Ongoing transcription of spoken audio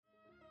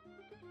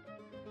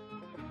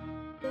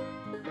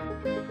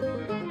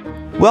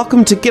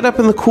Welcome to Get Up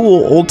in the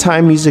Cool,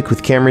 old-time music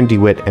with Cameron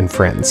DeWitt and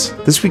friends.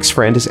 This week's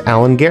friend is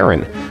Alan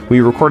Guerin. We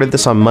recorded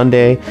this on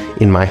Monday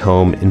in my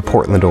home in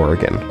Portland,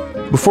 Oregon.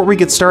 Before we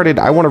get started,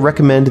 I want to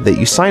recommend that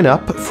you sign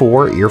up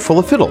for Earful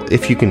of Fiddle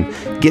if you can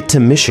get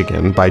to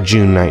Michigan by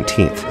June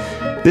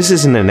 19th. This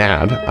isn't an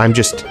ad, I'm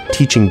just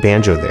teaching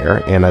banjo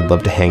there, and I'd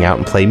love to hang out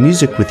and play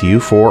music with you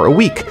for a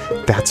week.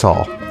 That's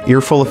all.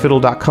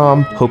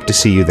 Earfuloffiddle.com, hope to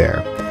see you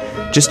there.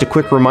 Just a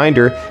quick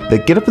reminder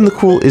that Get Up in the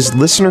Cool is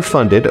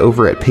listener-funded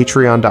over at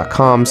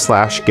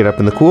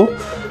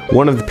patreon.com/getupinthecool.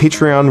 One of the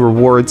Patreon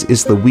rewards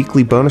is the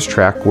weekly bonus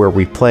track where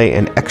we play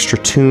an extra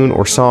tune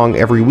or song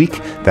every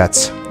week.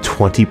 That's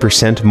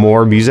 20%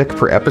 more music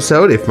per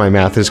episode, if my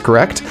math is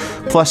correct.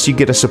 Plus, you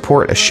get to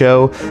support a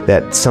show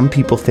that some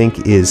people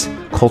think is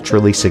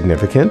culturally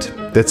significant,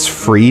 that's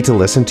free to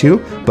listen to,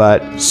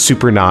 but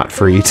super not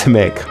free to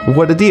make.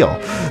 What a deal.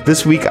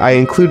 This week, I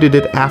included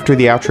it after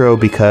the outro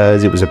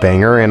because it was a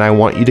banger, and I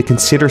want you to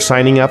consider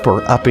signing up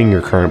or upping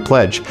your current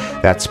pledge.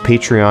 That's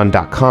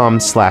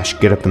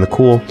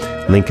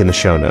patreon.com/getupinthecool, link in the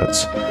show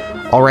notes.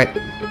 All right,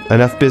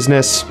 enough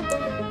business.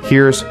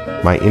 Here's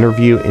my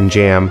interview and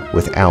jam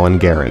with Alan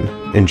Guerin.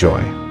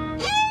 Enjoy.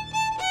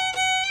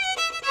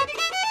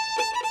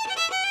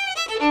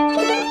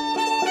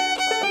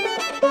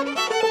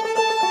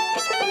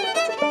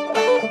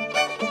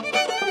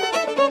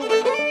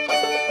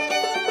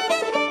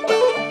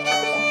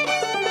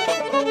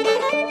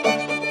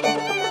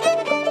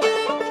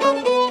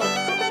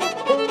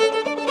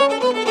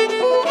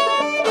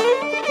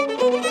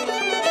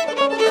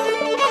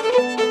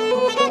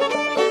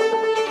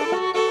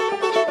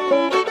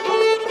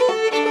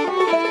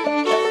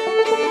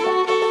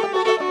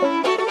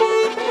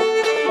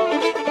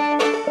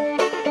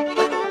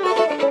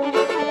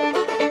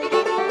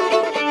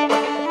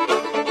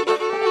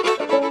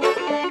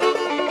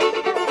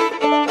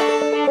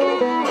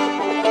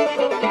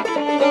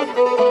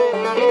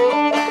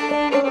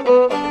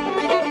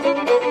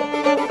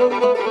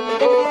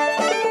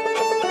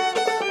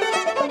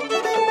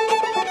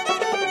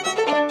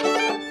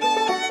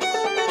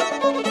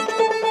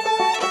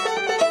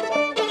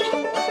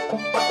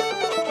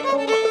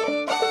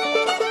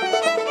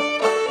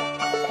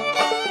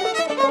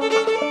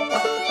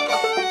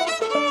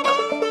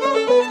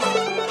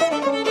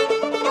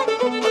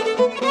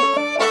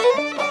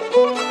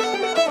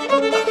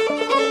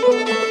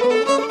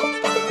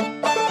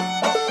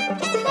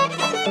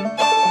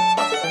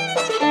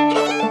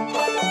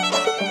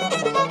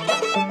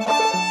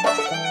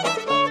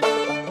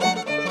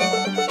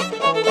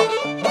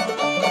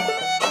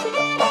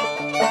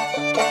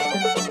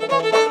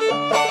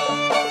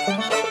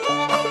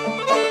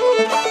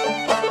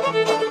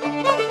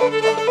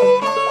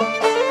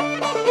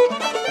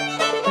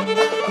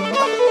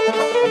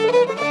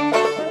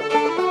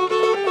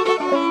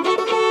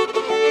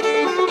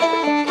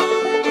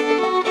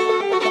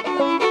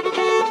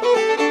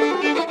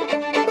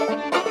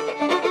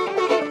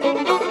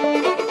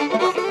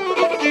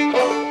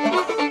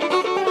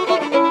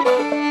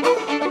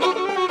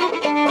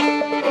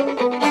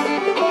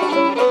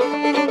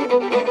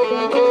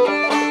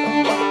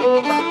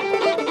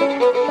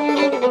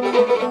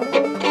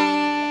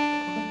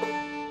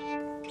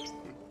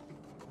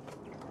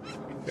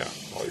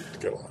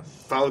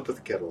 Put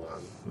the kettle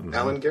on. Mm-hmm.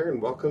 Alan Guerin,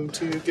 welcome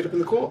to Get Up in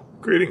the Cool.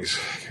 Greetings.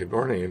 Good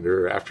morning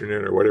or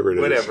afternoon or whatever it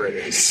is. Whatever it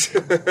is.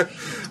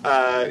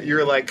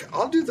 You're like,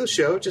 I'll do the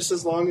show just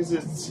as long as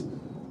it's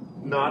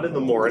not in the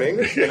morning.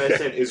 And I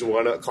said, is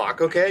 1 o'clock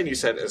okay? And you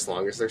said, as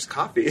long as there's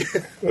coffee.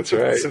 That's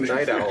right. It's a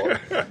night owl.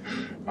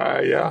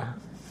 Yeah.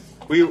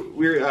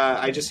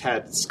 I just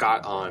had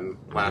Scott on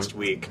last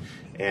week,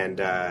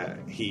 and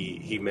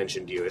he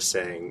mentioned you as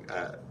saying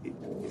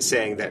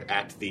that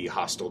at the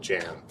Hostel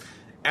Jam,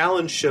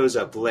 Alan shows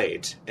up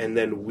late, and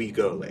then we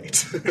go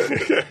late.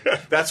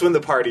 That's when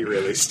the party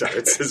really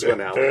starts, is when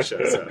Alan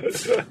shows up.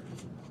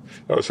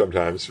 Oh,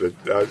 sometimes, but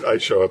I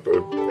show up.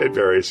 It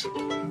varies.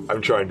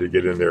 I'm trying to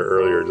get in there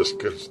earlier just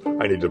because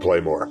I need to play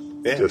more.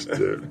 Yeah. Just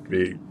to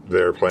be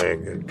there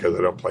playing, because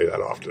I don't play that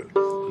often.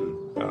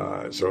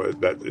 So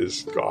that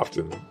is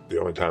often the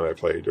only time I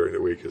play during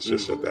the week is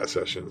just at that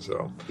session.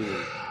 So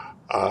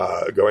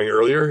going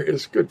earlier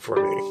is good for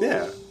me.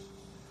 Yeah.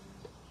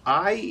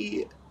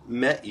 I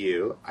met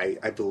you,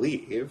 I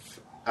believe,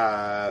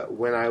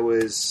 when I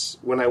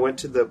went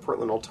to the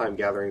Portland Old Time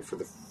Gathering for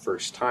the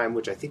first time,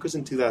 which I think was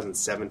in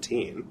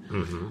 2017.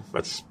 Mm-hmm.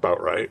 That's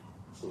about right.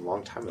 A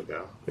long time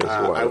ago.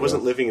 I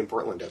wasn't living in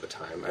Portland at the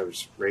time. I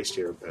was raised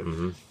here, but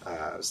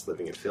I was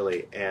living in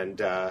Philly,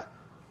 and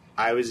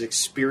I was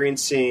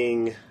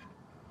experiencing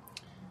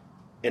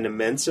an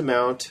immense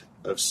amount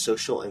of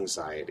social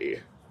anxiety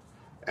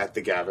at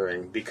the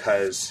gathering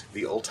because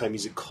the old-time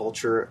music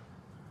culture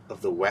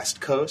of the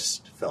West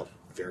Coast felt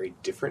very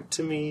different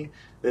to me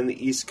than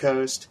the East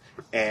Coast,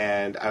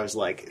 and I was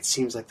like, it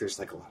seems like there's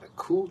like a lot of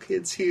cool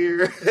kids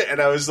here, and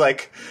I was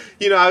like,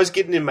 I was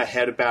getting in my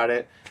head about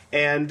it,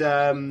 and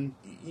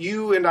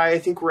you and I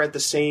think were at the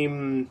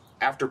same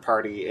after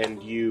party,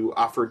 and you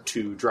offered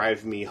to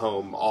drive me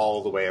home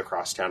all the way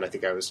across town. I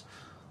think I was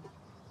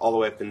all the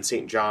way up in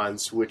St.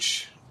 John's,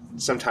 which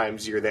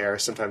sometimes you're there,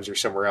 sometimes you're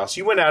somewhere else.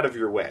 You went out of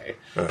your way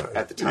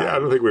at the time. Yeah, I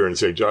don't think we were in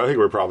St. John. I think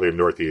we were probably in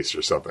Northeast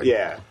or something.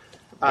 Yeah.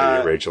 Maybe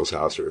at Rachel's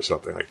house or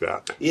something like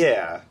that.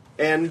 Yeah.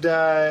 And,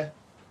 it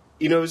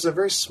was a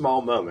very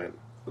small moment,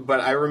 but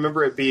I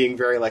remember it being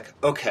very like,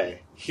 okay,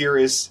 here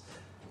is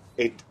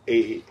a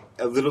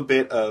little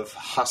bit of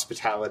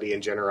hospitality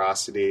and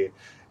generosity,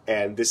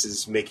 and this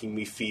is making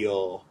me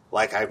feel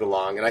like I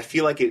belong. And I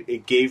feel like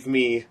it gave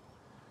me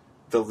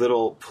the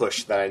little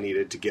push that I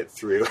needed to get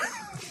through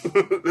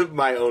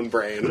my own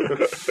brain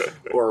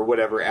or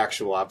whatever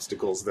actual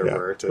obstacles there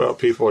were. Well,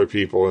 people are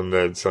people, and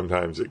then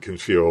sometimes it can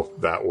feel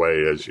that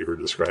way as you were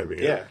describing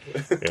it. Yeah.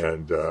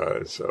 And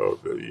so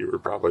you were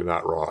probably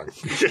not wrong.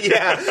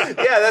 Yeah,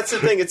 that's the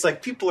thing. It's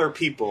like people are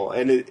people.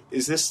 And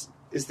is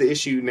the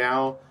issue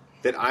now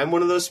that I'm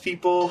one of those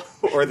people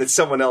or that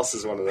someone else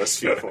is one of those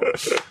people?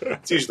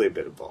 It's usually a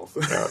bit of both.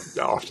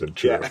 Often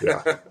true,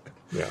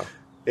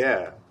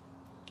 Yeah.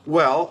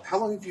 Well, how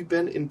long have you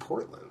been in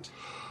Portland?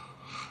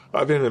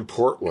 I've been in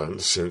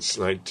Portland since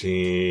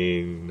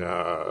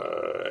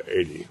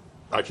 1980.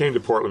 I came to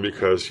Portland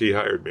because he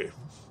hired me.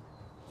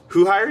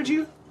 Who hired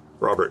you?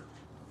 Robert.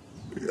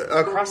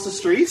 Across the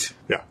street?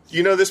 Yeah.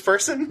 You know this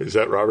person? Is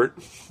that Robert?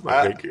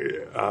 I think.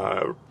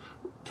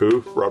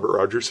 Who? Robert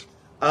Rogers?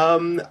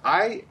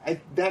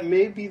 That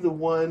may be the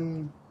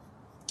one...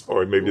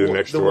 Or maybe the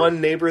next door. The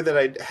one neighbor that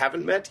I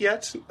haven't met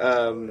yet.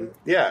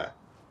 Yeah.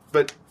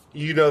 But...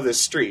 You know this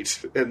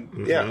street,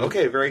 and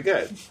okay, very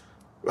good.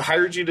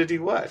 Hired you to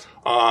do what?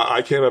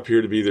 I came up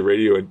here to be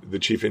the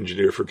chief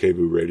engineer for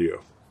KBOO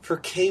Radio. For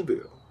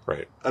KBOO,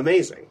 right?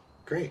 Amazing,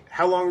 great.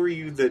 How long were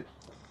you the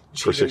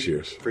chief for 6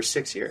 years? For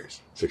 6 years,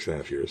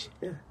 6.5 years.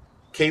 Yeah,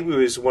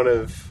 KBOO is one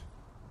of.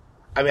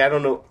 I mean, I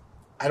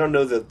don't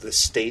know the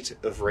state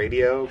of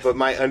radio, but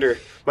my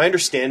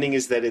understanding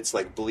is that it's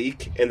like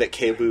bleak, and that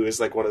KBOO is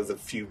like one of the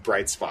few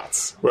bright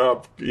spots.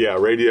 Well, yeah,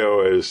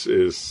 radio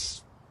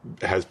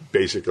has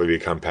basically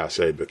become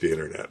passé with the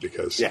internet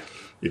because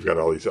you've got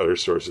all these other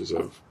sources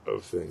of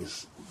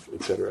things,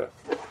 etc.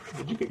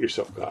 Did you get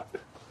yourself caught?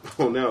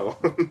 Oh, no.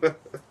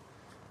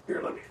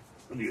 Here, let me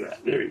do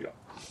that. There you go.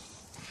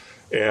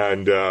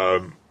 And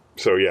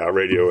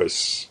radio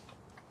is...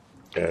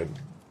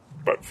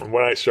 But from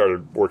when I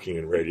started working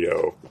in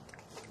radio,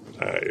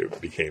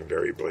 it became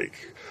very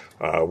bleak.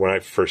 When I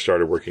first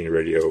started working in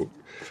radio,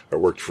 I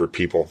worked for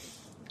People.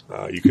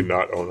 You could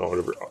not own.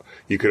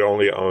 You could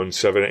only own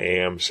 7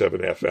 AM,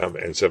 7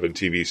 FM, and 7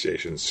 TV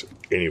stations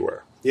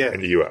anywhere in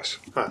the U.S.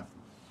 Huh.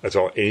 That's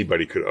all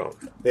anybody could own.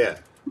 Yeah.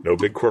 No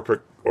big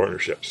corporate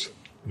ownerships.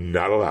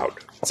 Not allowed.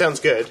 Sounds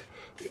good.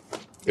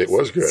 It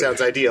was good.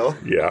 Sounds ideal.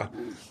 Yeah.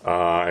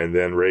 And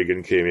then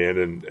Reagan came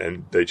in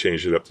and they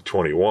changed it up to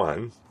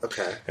 21.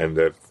 Okay. And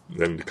then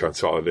the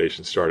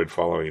consolidation started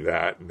following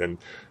that. And then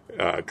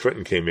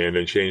Clinton came in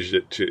and changed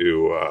it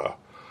to...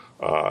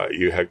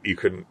 you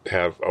couldn't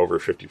have over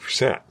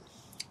 50%.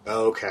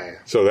 Okay.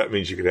 So that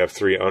means you could have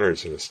 3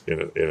 owners in a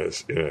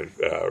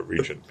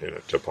region, in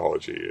a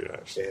topology.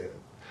 Yeah.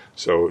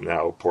 So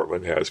now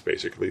Portland has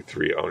basically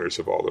 3 owners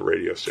of all the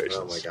radio stations.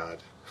 Oh my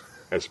God!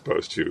 As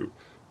opposed to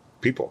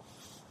People.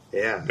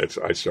 Yeah.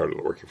 I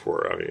started working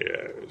for.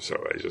 So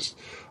I just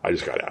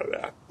got out of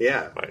that.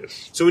 Yeah.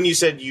 So when you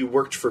said you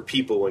worked for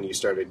People when you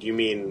started, you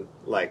mean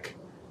like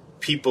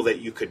people that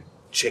you could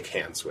shake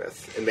hands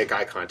with and make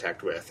eye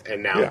contact with,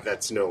 and now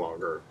that's no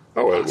longer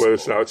possible.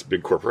 Now it's a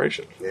big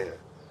corporation. Yeah.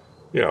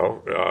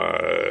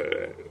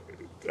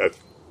 That's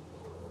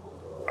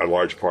a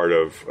large part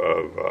of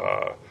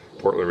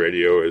Portland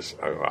radio is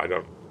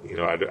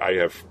I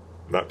have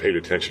not paid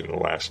attention in the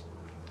last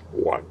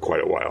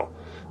quite a while,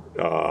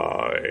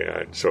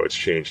 and so it's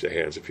changed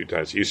hands a few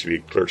times. It used to be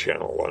Clear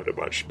Channel owned a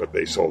bunch, but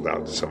they sold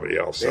out to somebody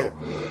else. So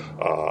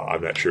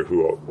I'm not sure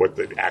what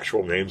the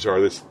actual names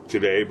are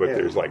today, but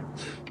there's like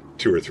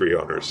 2 or 3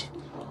 owners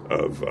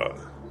of, and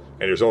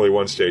there's only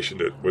one station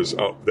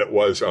that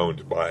was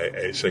owned by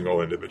a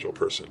single individual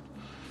person.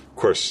 Of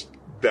course,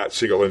 that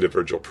single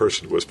individual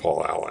person was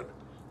Paul Allen.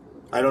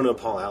 I don't know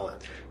Paul Allen.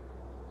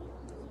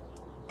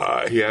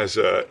 He has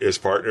his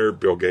partner,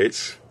 Bill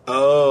Gates.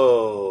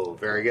 Oh,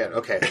 very good.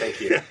 Okay,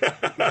 thank you.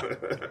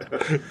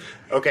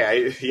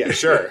 Okay,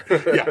 sure.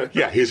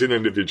 yeah, he's an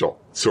individual,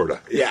 sort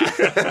of. Yeah.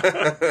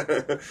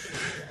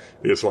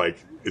 It's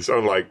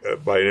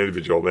unlike by an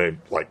individual named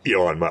like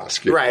Elon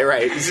Musk.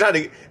 Right. He's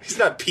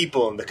not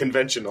people in the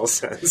conventional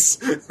sense.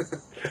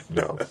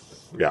 No.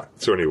 Yeah.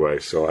 So anyway,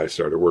 I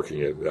started working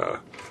in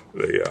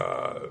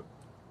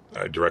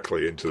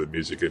directly into the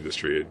music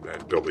industry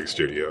and building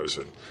studios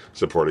and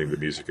supporting the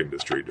music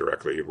industry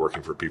directly and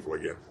working for People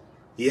again.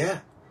 Yeah.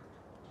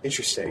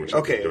 Interesting. Which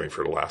I've been doing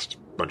for the last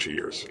bunch of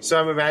years. So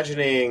I'm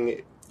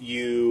imagining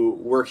you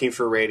working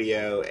for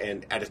radio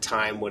and at a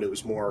time when it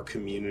was more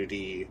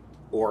community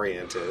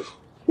oriented.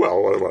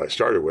 Well, what I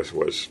started with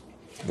was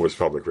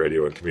public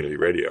radio and community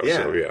radio. Yeah.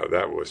 So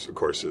that was, of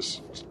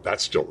course,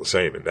 that's still the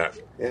same in that.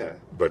 Yeah.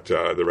 But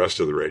the rest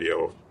of the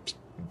radio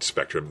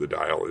spectrum of the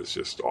dial is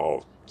just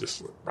all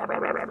just. Rah, rah,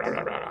 rah, rah,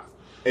 rah, rah.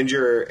 And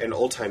you're an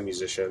old-time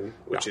musician,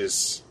 which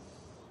is,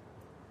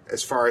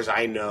 as far as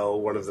I know,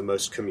 one of the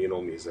most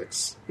communal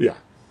musics. Yeah.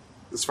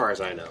 As far as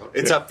I know.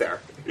 It's up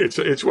there.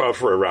 It's well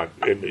for around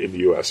in the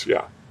U.S.,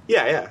 yeah.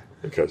 Yeah.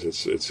 Because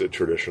it's a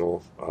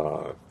traditional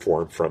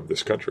form from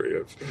this country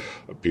of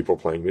people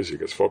playing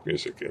music. It's folk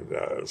music. And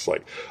it's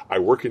like, I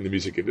work in the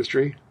music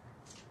industry,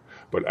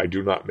 but I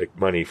do not make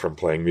money from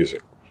playing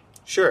music.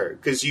 Sure,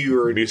 because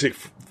you're...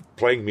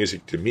 Playing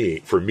music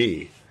for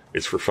me,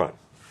 is for fun.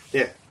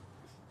 Yeah.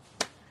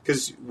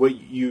 Because what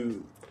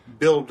you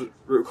build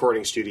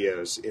recording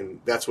studios,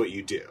 that's what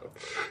you do.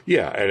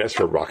 Yeah, and that's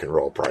for rock and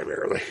roll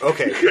primarily.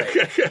 Okay, great.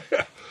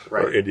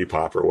 Right. Or indie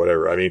pop or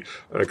whatever. I mean,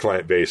 a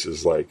client base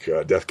is like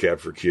Death Cab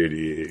for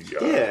Cutie,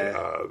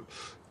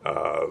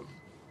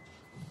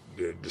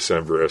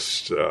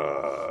 Decemberist,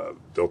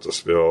 Built to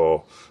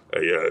Spill,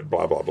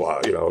 blah, blah, blah.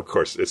 Of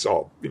course, it's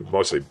all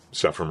mostly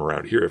stuff from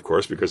around here, of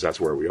course, because that's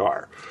where we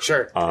are.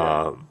 Sure.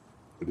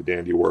 The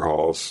Dandy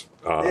Warhols.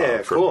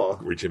 Cool.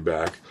 Reaching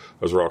Back.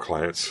 Those were all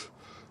clients.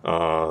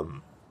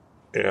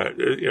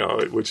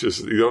 Which is,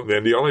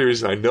 and the only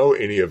reason I know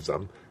any of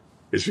them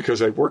is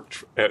because I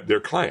worked at their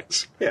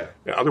clients. Yeah.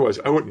 Otherwise,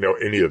 I wouldn't know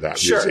any of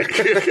that music.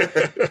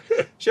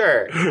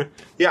 Sure.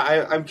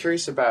 Yeah, I'm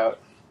curious about...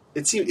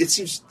 It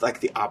seems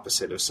like the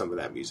opposite of some of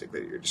that music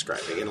that you're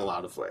describing in a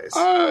lot of ways.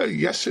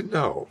 Yes and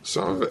no.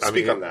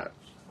 Speak on that.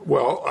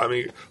 Well,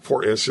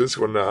 for instance,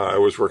 when I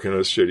was working in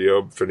a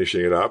studio,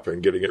 finishing it up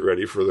and getting it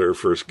ready for their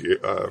first gig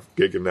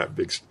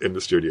in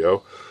the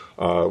studio,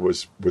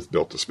 was with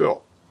Built to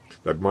Spill,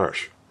 Doug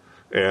Marsh.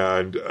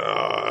 And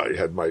I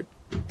had my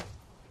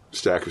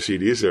stack of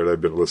CDs there that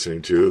I've been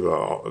listening to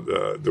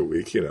the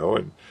week,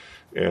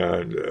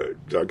 and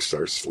Doug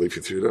starts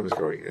leafing through them and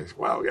going,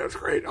 wow, yeah, it's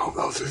great.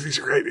 Oh, these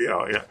are great.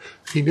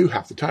 He knew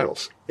half the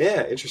titles.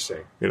 Yeah,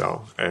 interesting.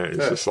 And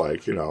it's just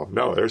like,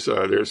 no, there's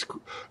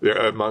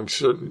among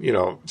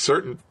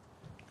certain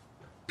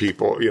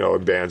people,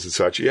 in bands and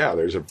such,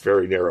 there's a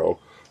very narrow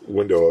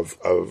window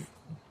of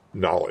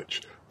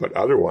knowledge. But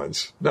other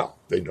ones, no,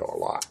 they know a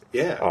lot.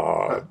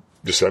 Yeah.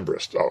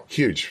 Decemberist,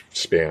 huge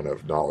span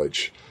of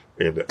knowledge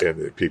in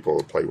the people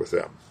who play with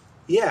them.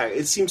 Yeah,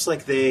 it seems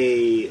like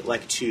they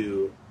like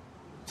to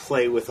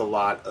play with a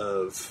lot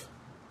of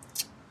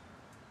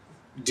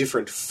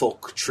different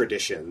folk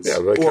traditions,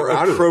 or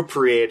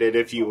appropriated,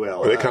 if you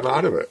will. They come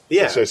out of it.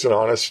 Yeah, it's an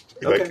honest.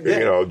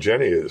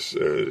 Jenny is.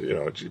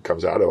 She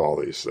comes out of all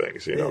these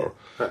things, and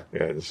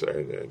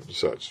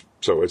such.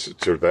 So it's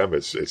to them.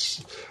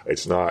 It's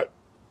not.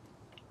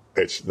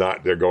 It's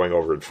not. They're going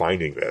over and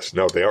finding this.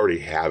 No, they already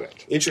have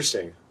it.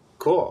 Interesting.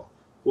 Cool.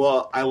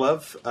 Well, I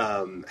love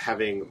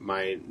having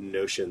my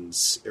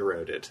notions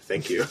eroded.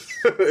 Thank you.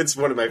 It's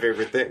one of my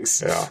favorite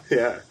things.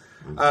 Yeah.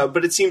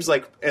 But it seems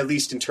like, at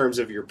least in terms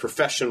of your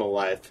professional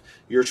life,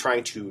 you're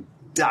trying to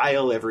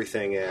dial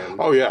everything in.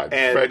 Oh, yeah.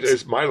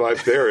 And my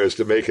life there is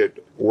to make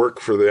it work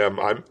for them.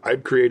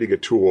 I'm creating a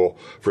tool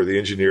for the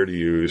engineer to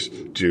use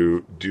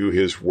to do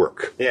his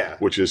work,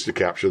 which is to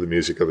capture the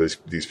music of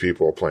these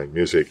people playing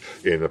music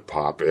in a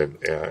pop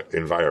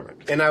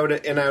environment. And I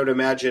would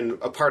imagine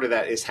a part of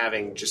that is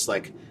having just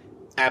like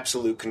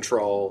absolute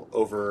control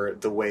over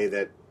the way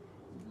that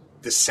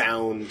the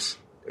sound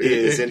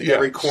is in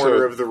every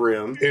corner of the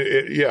room.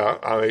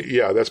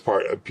 That's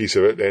a piece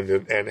of it,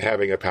 and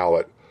having a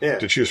palette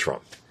to choose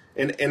from.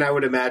 And I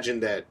would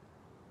imagine that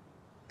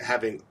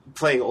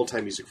playing old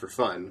time music for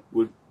fun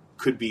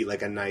could be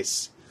like a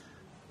nice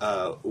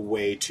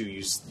way to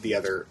use the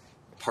other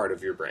part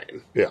of your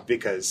brain. Yeah,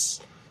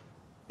 because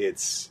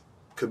that's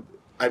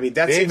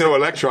there ain't no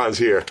electrons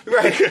here,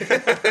 right?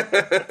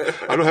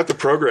 I don't have to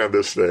program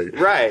this thing,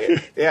 right?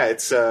 Yeah,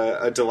 it's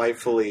a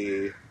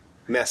delightfully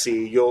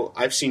messy.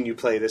 I've seen you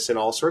play this in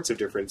all sorts of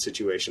different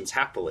situations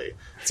happily.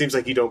 It seems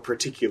like you don't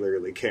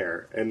particularly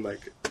care, and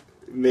like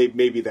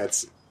maybe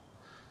that's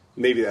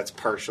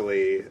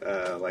partially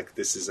like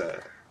this is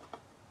a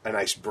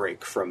nice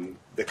break from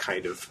the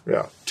kind of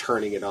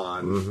turning it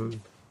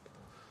on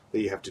that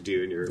you have to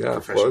do in your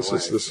professional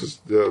life.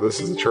 This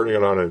is turning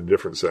it on in a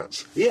different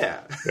sense.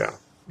 Yeah.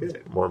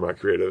 Good. More my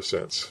creative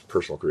sense,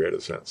 personal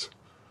creative sense.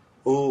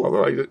 Ooh.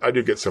 Although I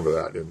do get some of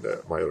that in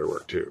my other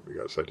work too,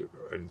 because I do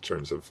in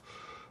terms of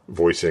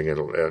voicing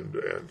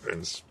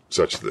and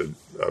such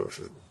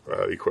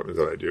equipment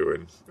that I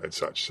do and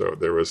such. So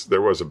there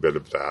was a bit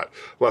of that.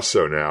 Less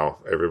so now.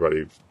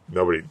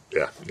 Nobody.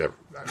 Never.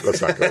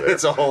 Let's not go there.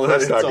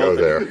 Let's not go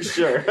there.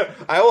 Sure.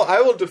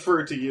 I will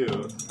defer to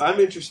you. I'm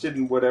interested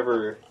in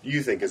whatever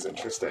you think is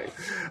interesting.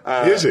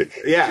 Music.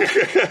 Yeah.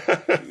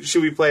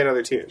 Should we play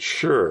another tune?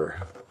 Sure.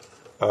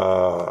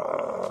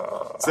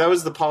 So that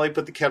was the Polly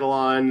Put the Kettle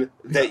On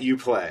that you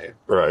play.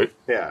 Right.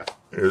 Yeah.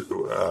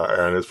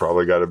 And it's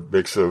probably got a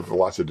mix of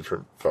lots of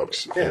different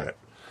folks in it.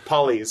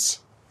 Polly's.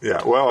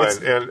 Yeah. Well,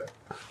 and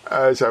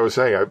as I was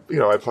saying, I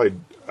played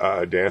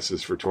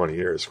dances for 20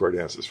 years, square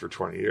dances for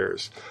 20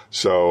 years.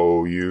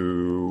 So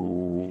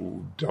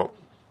you don't,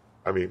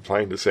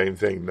 playing the same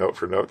thing note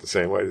for note the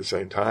same way at the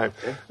same time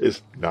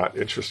is not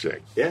interesting.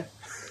 Yeah.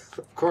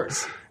 Of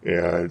course.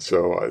 And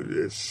so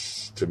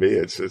to me,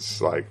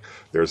 it's like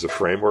there's a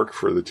framework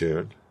for the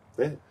tune.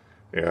 Yeah.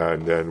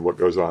 And then what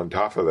goes on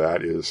top of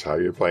that is how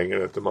you're playing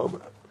it at the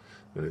moment.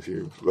 And if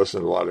you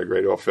listen to a lot of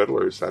great old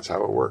fiddlers, that's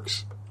how it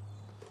works.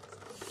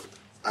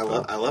 I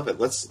love it.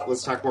 Let's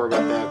talk more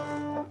about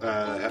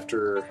that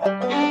after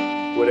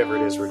whatever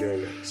it is we're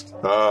doing next.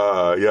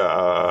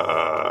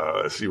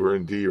 Let's see, we're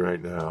in D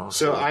right now.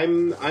 So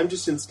I'm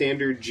just in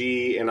standard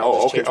G, and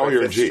I'll just change my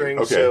you're fifth in G. string.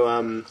 Okay. So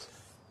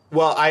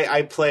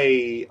I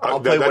play. I'll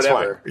play that's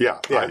whatever.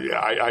 Fine.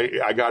 Yeah.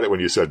 I got it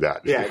when you said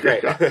that. Yeah,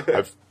 great.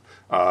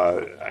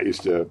 I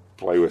used to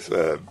play with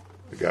a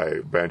guy,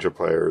 banjo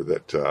player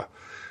that.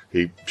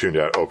 He tuned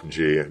out open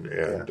G, and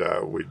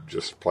we'd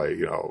just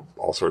play,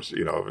 all sorts of,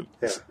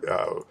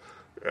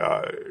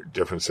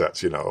 different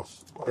sets,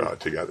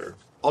 together.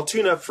 I'll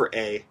tune up for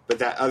A,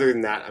 but other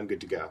than that, I'm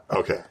good to go.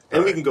 Okay.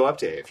 And we can go up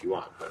to A if you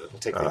want, but it'll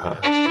take me a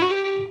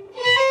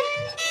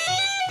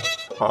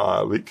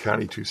minute. Lee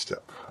County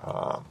two-step.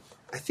 I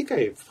think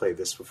I've played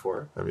this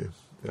before.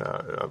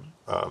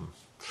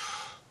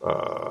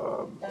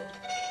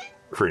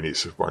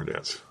 Freeney's Barn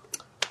Dance.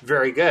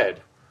 Very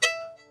good.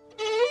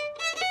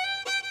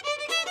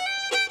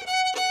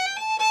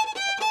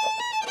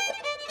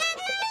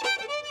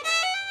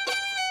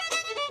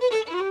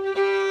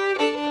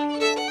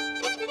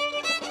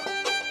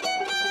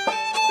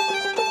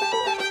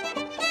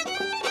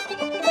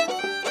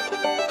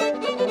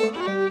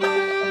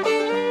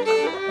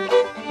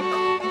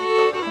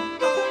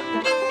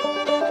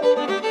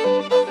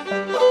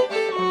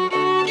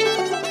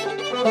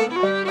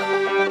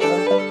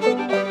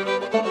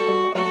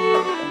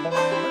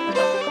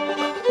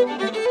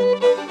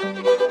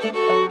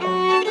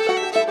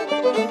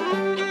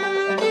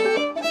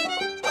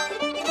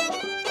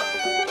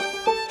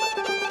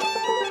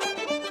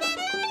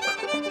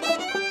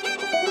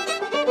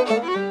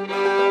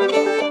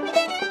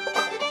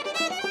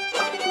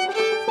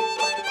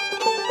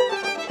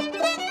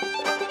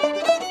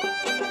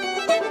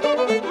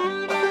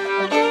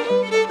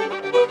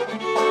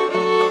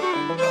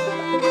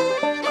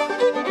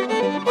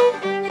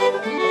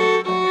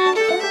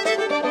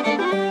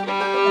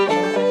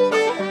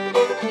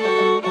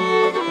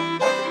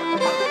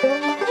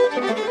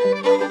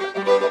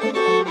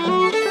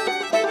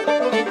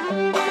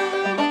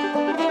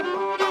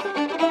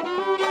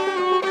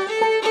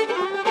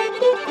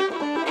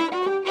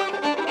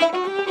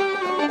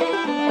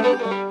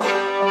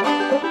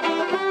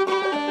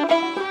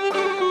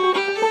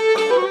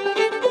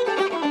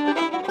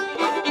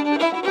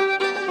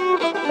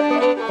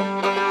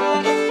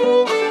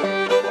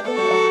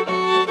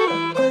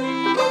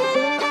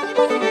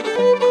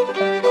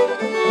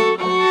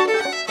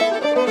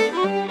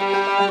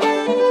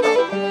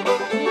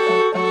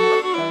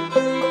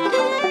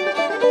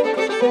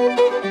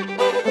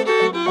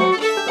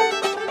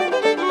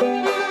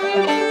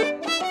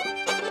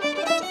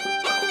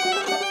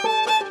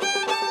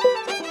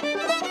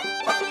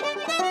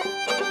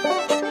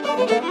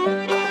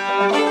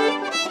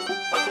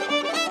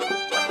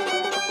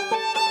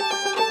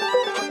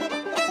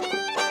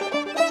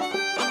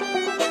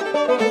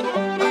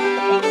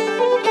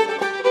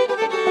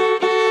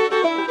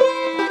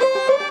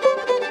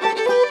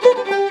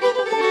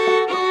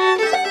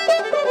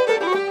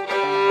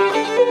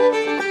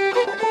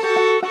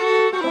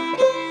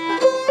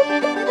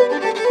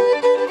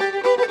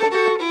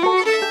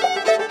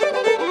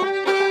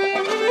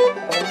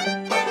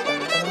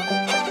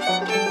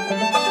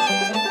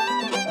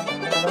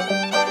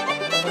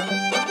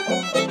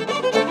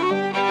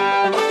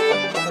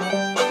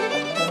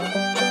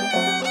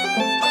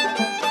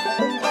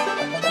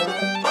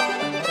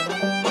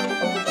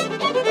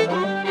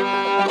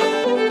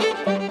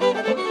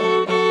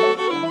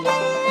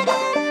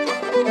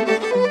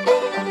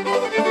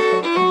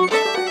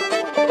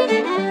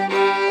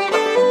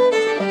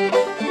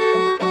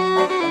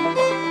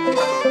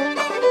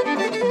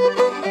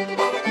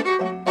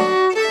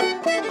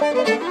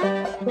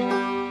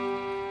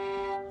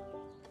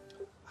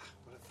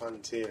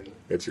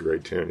 It's a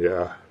great tune,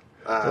 yeah.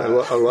 I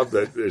love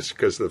that. It's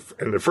because the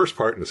first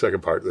part and the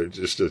second part, they're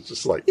just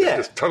like they're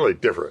just totally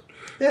different.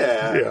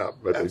 Yeah,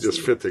 but absolutely. They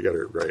just fit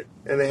together great.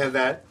 And they have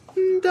that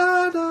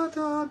da da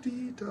da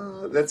dee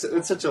da.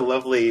 It's such a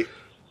lovely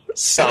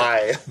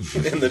sigh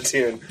in the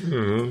tune.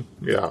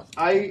 Mm-hmm. Yeah,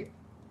 I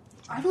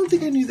don't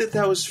think I knew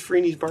that was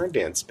Freeney's Barn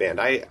Dance Band.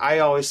 I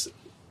always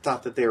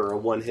thought that they were a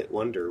one-hit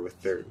wonder with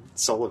their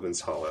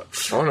Sullivan's Hollow.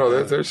 Oh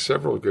no, there's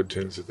several good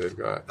tunes that they've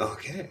got.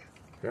 Okay.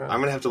 Yeah.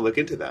 I'm gonna have to look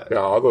into that. Yeah,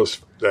 all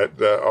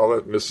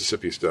that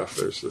Mississippi stuff.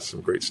 There's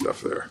some great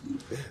stuff there.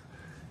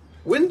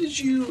 When did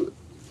you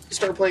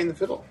start playing the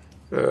fiddle?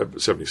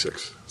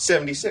 76.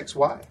 76.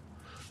 Why?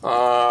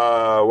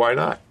 Why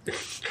not?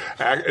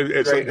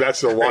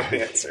 That's the one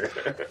answer.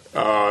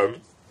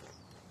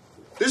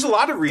 There's a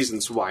lot of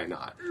reasons why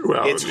not.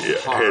 Well, it's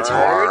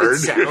hard. It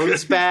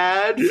sounds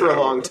bad for a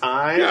long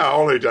time. Yeah,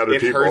 only to other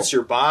people. It hurts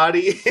your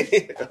body.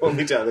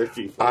 Only to other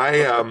people.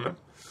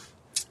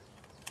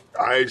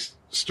 I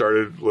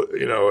started,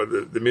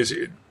 the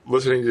music,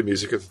 listening to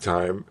music at the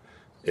time,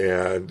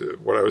 and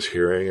what I was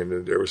hearing,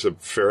 and there was a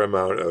fair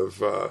amount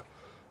of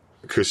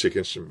acoustic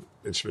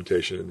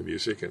instrumentation in the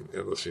music, and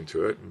listening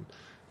to it,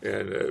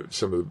 and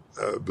some of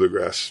the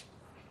bluegrass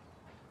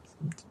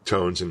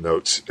tones and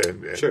notes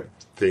and sure.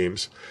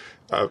 themes,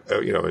 in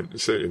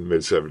the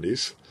mid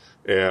 '70s,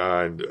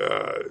 and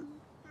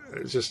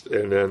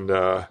then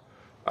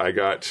I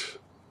got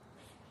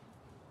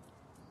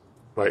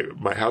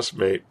my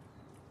housemate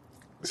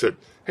said,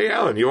 "Hey,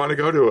 Alan, you want to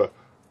go to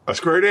a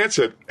square dance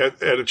at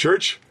a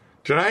church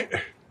tonight?"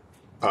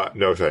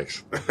 No,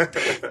 thanks.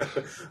 Okay.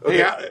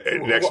 Hey,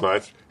 next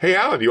month. Hey,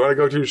 Alan, do you want to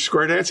go to a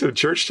square dance at a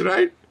church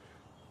tonight?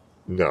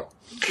 No.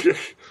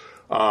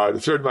 The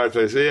third month,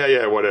 I said,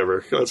 yeah,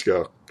 whatever. Let's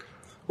go.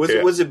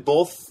 Was it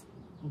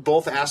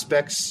both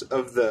aspects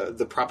of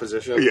the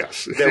proposition?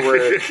 Yes. That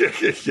were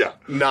yeah.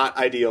 not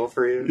ideal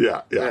for you?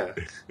 Yeah.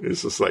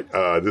 It's just like,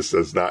 this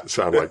does not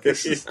sound like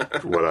this is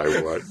what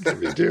I want to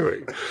be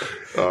doing.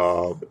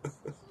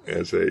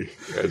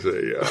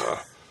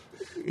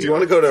 Do you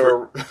want to go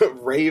to a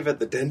rave at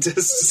the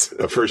dentist's?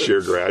 A first-year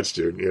grad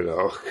student,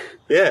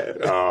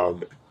 Yeah.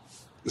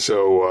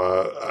 So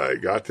I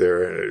got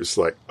there, and it was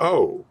like,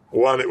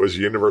 it was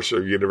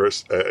a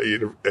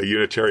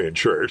Unitarian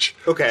church.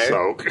 Okay.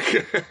 So,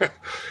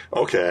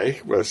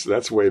 okay,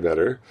 that's way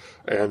better.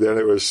 And then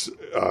it was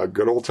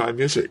good old-time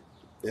music.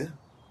 Yeah.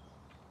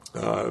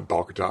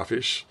 Paul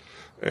Katafish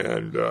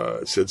and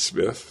Sid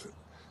Smith,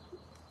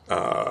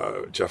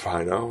 Jeff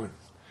Hino, and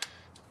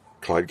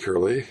Clyde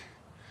Curley.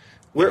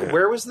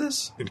 Where was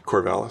this? In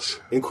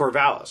Corvallis. In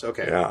Corvallis,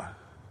 okay. Yeah.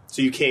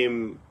 So you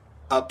came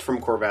up from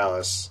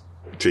Corvallis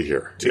to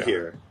here.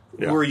 Here.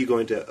 Yeah. Were you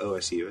going to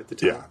OSU at the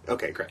time? Yeah.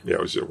 Okay, great. Yeah,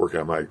 I was working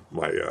on my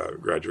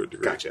graduate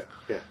degree. Gotcha.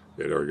 Yeah.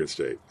 At Oregon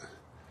State.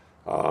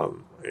 So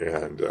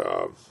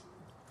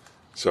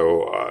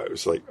it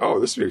was like,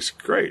 this music's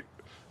great.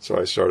 So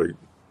I started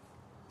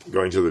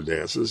going to the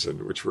dances,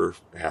 which were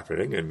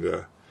happening,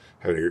 and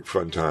having a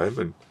fun time,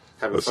 and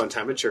having a fun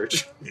time at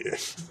church. Yeah.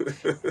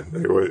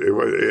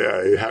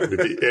 It happened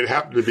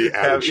to be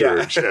at a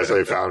church, as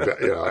I found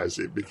out, as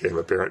it became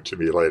apparent to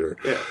me later.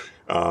 Yeah.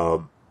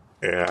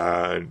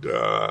 And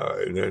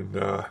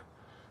then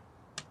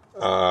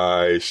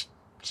I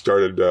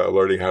started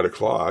learning how to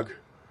clog,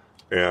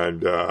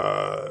 and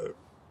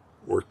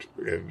worked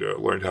and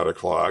learned how to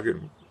clog.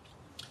 And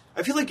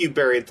I feel like you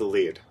buried the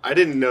lead. I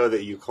didn't know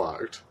that you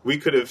clogged. We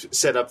could have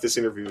set up this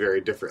interview very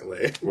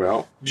differently.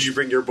 Well, did you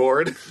bring your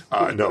board?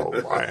 No,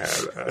 I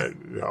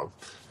had no,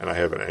 and I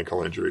have an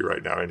ankle injury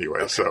right now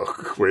anyway, so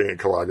we ain't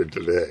clogging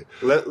today.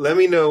 Let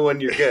me know when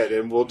you're good,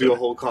 and we'll do a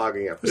whole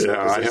clogging episode.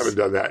 Yeah, I haven't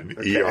done that in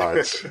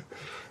eons.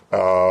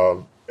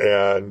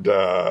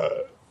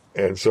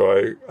 And so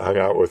I hung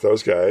out with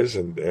those guys,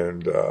 and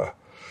then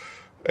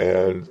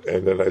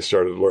I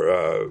started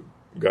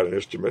got an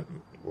instrument.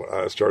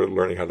 I started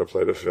learning how to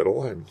play the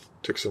fiddle, and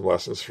took some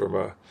lessons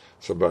from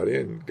somebody,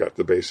 and got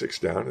the basics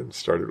down, and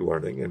started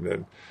learning. And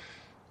then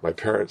my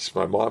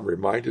mom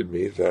reminded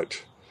me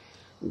that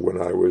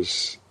when I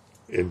was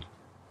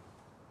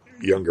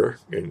younger,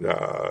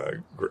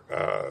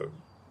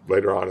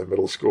 later on in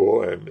middle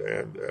school and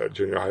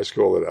junior high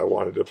school, that I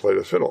wanted to play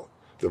the fiddle,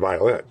 the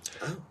violin.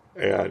 Oh.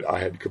 And I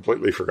had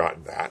completely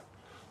forgotten that.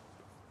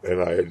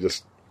 And I had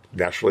just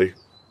naturally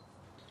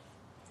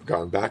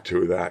gone back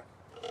to that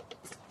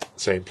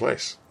same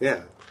place.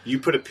 Yeah. You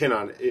put a pin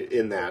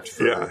in that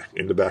for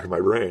in the back of my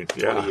brain.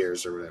 20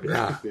 years or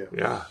whatever.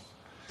 Yeah.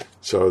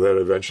 So then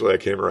eventually I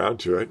came around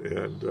to it,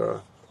 and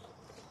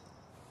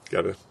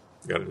got an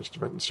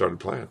instrument and started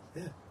playing.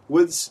 Yeah.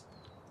 Was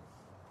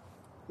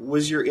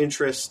your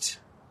interest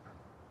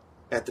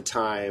at the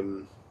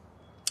time,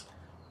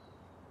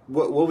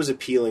 what was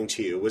appealing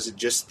to you? Was it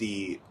just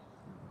the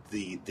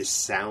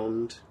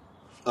sound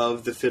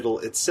of the fiddle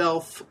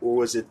itself, or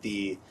was it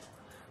the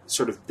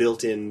sort of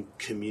built-in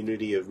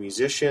community of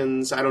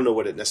musicians? I don't know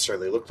what it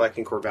necessarily looked like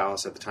in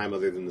Corvallis at the time,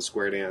 other than the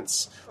square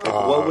dance.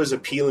 What was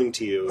appealing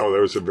to you? Oh, there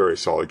was a very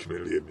solid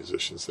community of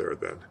musicians there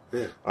then.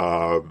 Yeah.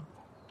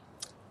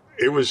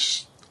 It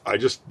was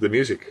the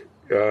music.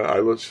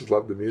 I just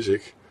loved the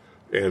music,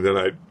 and then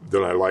I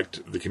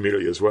liked the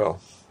community as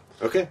well.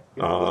 Okay.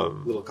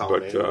 Little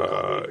column.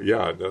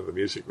 The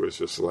music was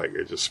just like,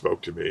 it just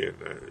spoke to me, and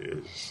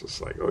it was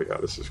just like, oh yeah,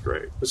 this is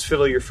great. Was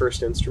fiddle your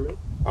first instrument?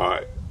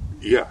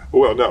 Yeah.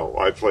 Well, no,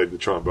 I played the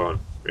trombone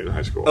in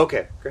high school.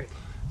 Okay, great.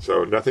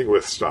 So nothing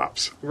with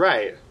stops.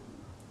 Right.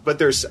 But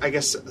there's, I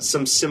guess,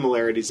 some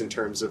similarities in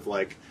terms of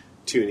like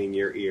tuning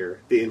your ear,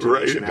 the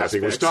intonation aspects.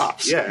 Nothing with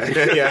stops. Yeah.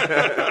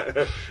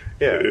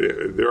 Yeah.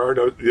 There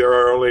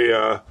are only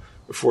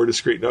 4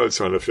 discrete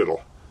notes on a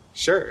fiddle.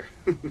 Sure.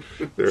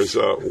 There's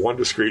one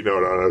discrete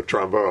note on a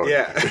trombone.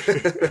 Yeah.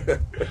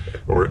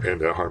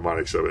 and the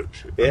harmonics of it.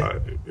 Yeah.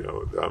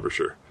 The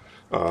embouchure.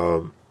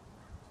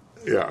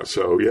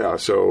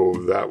 So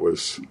that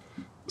was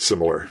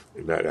similar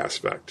in that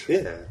aspect.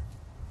 Yeah.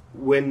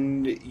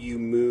 When you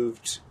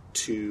moved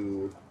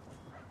to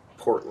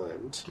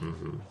Portland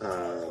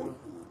to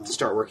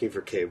start working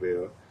for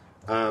KBOO,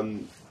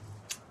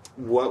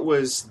 what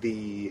was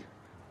the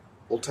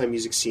old-time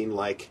music scene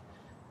like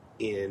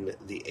in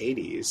the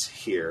 80s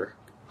here.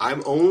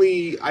 I've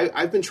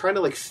been trying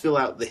to like fill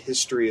out the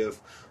history of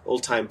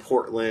old time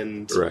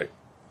Portland, right.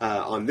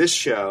 On this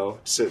show,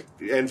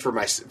 and for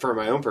my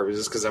own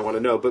purposes because I want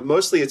to know. But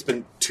mostly, it's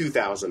been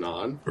 2000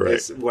 on. Right.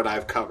 Is what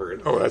I've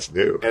covered. Oh, that's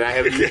new. And I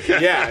have,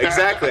 yeah,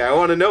 exactly. I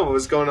want to know what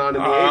was going on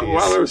in the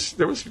 80s.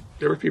 Well,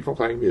 there were people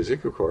playing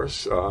music, of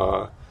course.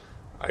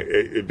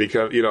 It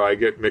become I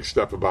get mixed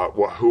up about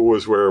who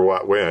was where,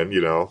 what, when.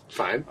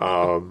 Fine.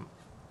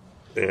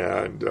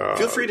 And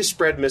feel free to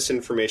spread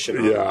misinformation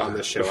on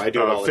this show. I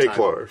do it all the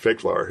time.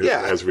 Fake lore,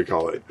 as we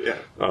call it. Yeah.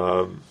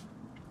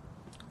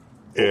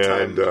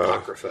 And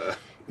Apocrypha.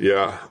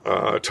 Yeah,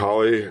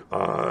 Tolly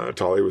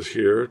was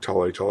here.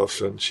 Tolly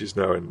Tollefson. She's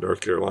now in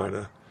North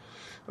Carolina,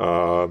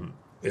 and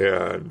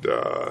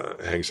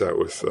hangs out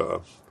with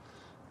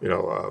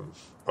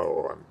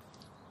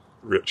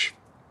Rich,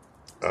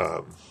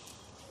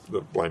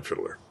 the blind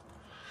fiddler.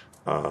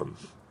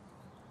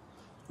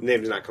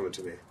 Name's not coming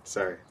to me.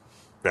 Sorry.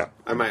 Yeah,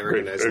 I might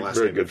recognize the last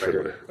very name. Good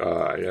fiddler.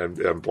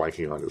 I'm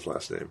blanking on his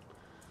last name.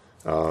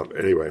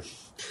 Anyway.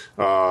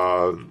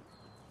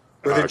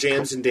 Were there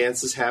jams and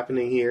dances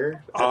happening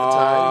here at the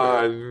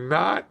time?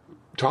 Not.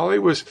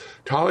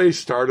 Tolly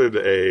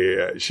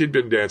started she'd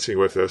been dancing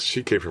with us.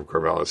 She came from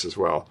Corvallis as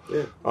well.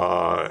 Yeah.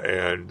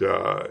 And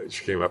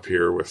she came up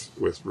here with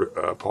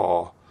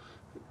Paul,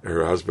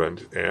 her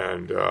husband,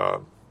 and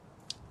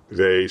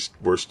they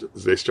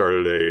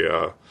started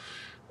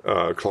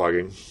a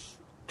clogging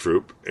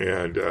troupe,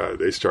 and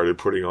they started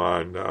putting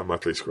on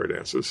monthly square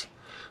dances.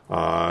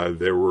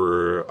 There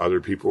were other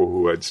people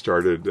who had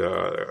started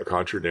a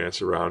contra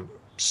dance around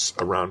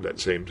that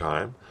same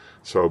time,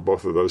 so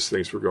both of those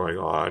things were going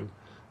on.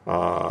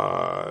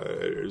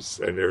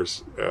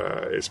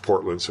 It's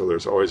Portland, so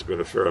there's always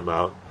been a fair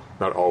amount,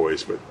 not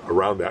always, but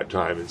around that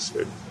time,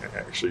 and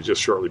actually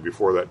just shortly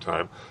before that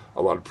time,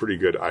 a lot of pretty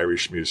good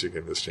Irish music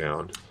in this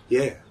town.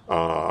 Yeah.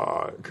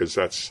 Because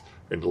that's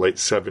in the late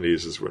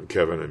 70s is when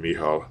Kevin and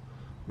Michal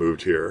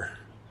moved here,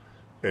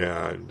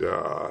 and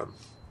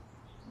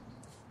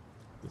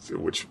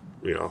which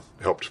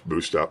helped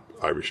boost up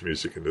Irish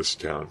music in this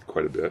town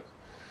quite a bit.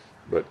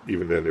 But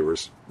even then, there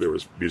was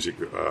music,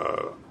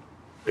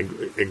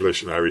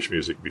 English and Irish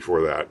music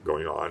before that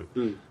going on.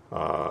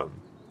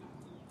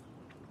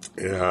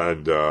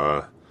 And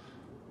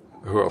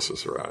who else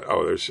is around?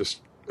 Oh, there's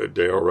just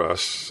Dale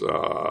Russ,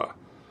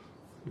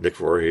 Nick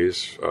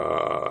Voorhees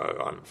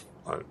on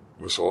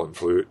whistle and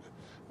flute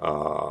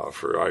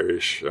for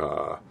Irish.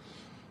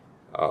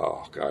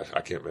 Oh God, I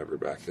can't remember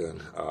back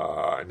then.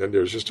 And then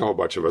there's just a whole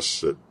bunch of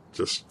us that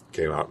just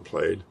came out and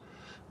played.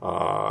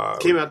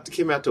 Came out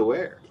to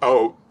where?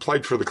 Oh,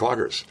 played for the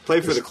Cloggers.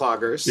 Played for the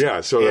Cloggers.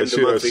 Yeah, so and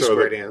the monthly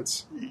square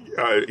dance.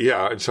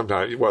 Yeah, and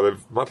sometimes, the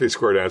monthly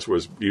square dance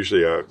was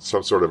usually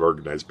some sort of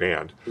organized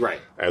band, right?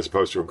 As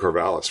opposed to in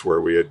Corvallis,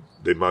 where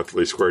the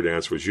monthly square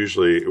dance was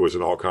usually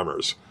an all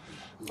comers,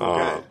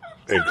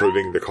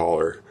 including the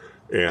caller.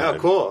 And, oh,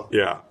 cool.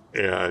 Yeah,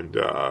 and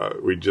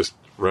we just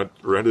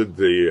rented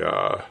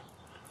the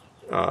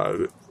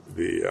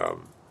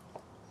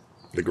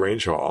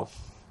Grange Hall.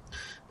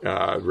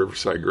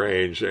 Riverside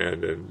Grange,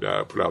 and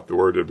put out the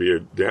word there'd be a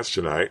dance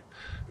tonight,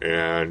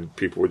 and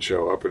people would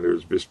show up, and there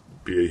would just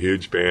be a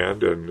huge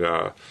band, and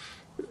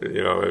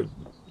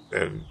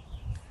and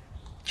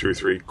 2 or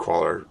 3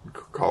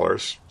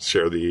 callers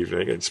share the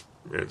evening and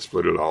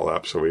split it all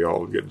up, so we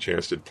all get a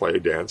chance to play,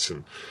 dance,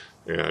 and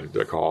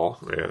call,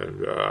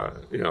 and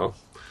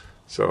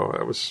so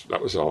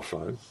that was all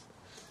fun,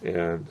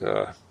 and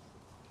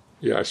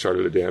I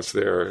started a dance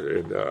there,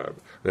 and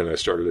then I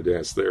started a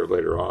dance there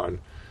later on.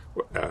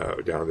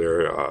 Down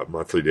there,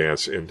 monthly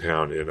dance in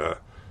town,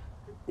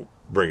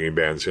 bringing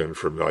bands in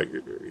from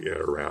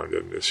around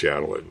in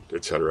Seattle and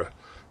etc.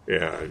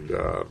 And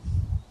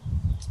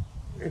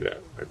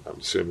I'm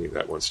assuming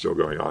that one's still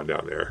going on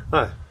down there.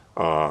 Huh.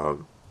 I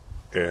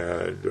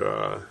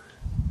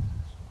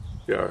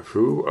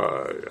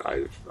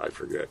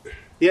forget.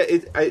 Yeah,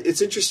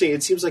 it's interesting.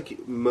 It seems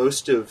like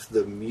most of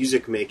the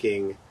music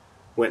making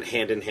went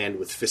hand in hand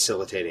with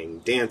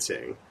facilitating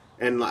dancing,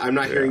 and I'm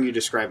not hearing you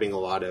describing a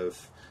lot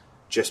of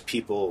just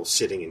people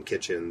sitting in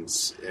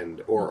kitchens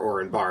or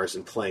in bars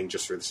and playing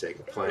just for the sake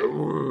of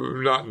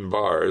playing. Not in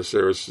bars.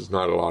 There was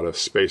not a lot of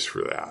space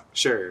for that.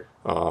 Sure.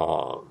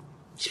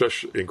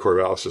 Especially in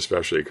Corvallis,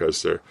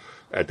 because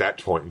at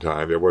that point in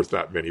time there was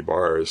not many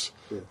bars.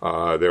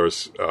 Yeah. There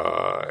was,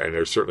 and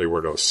there certainly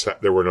were no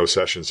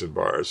sessions in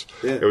bars.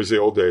 Yeah. It was the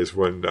old days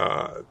when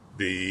the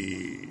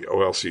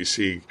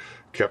OLCC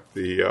kept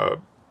the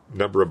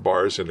number of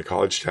bars in the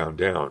college town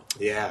down.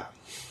 Yeah.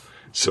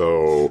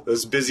 So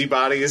those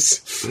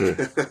busybodies,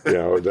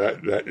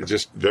 that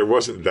just there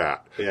wasn't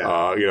that.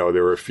 Yeah.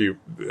 There were a few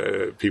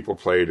people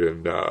played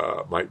and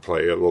might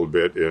play a little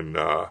bit in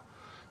a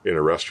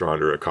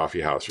restaurant or a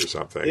coffee house or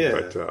something,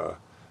 but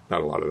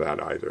not a lot of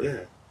that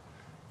either.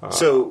 Yeah.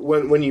 So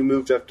when you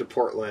moved up to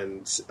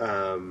Portland,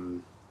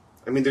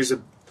 there's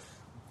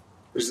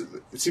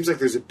it seems like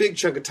there's a big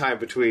chunk of time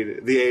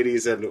between the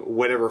 80s and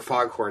whenever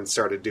Foghorn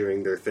started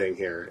doing their thing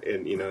here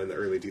in the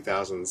early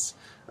 2000s.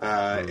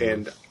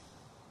 And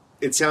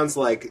it sounds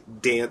like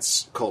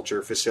dance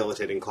culture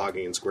facilitating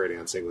clogging and square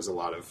dancing was a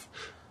lot of...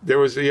 There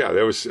was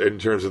in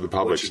terms of the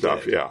public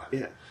stuff, yeah.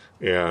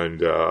 And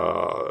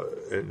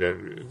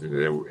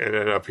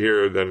then up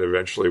here, then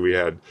eventually we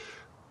had,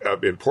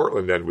 up in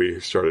Portland, then we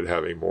started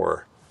having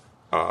more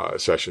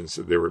sessions.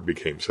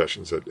 Became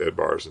sessions at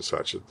bars and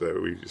such.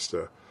 That we used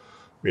to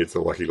meet at the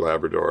Lucky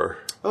Labrador.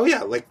 Oh,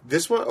 yeah, like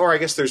this one? Or I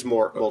guess there's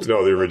more... No,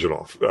 the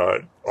original,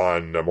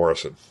 on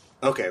Morrison.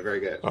 Okay,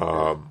 very good.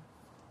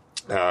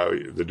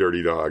 The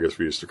Dirty Dog, as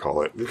we used to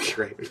call it.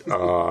 Great.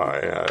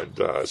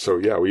 So,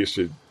 yeah, we used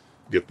to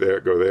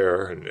go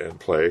there and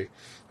play.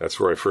 That's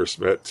where I first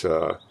met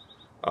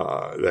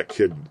that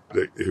kid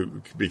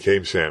who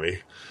became Sammy.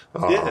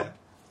 Because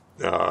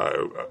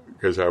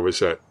I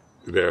was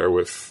there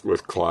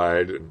with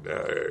Clyde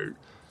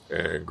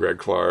and Greg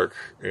Clark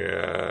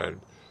and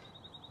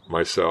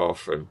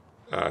myself and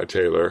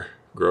Taylor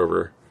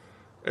Grover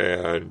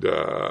and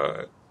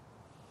a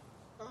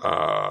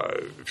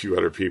few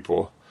other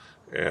people.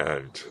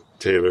 And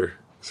Taylor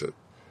said,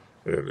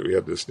 and we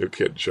had this new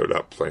kid showed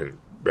up playing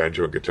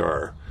banjo and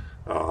guitar.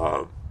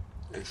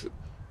 He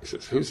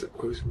says,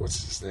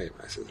 what's his name?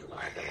 I said,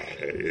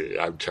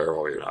 I'm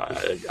terrible.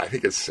 I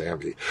think it's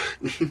Sammy.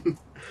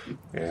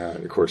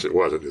 And of course it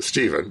wasn't. It's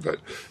Stephen, but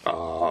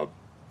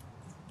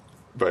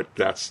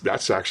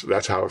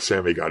that's how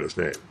Sammy got his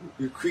name.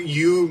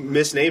 You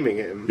misnaming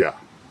him. Yeah.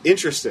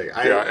 Interesting.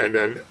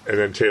 And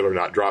then Taylor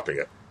not dropping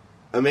it.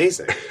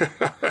 Amazing.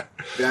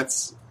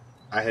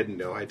 I had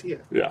no idea.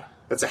 Yeah.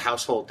 That's a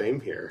household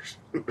name here.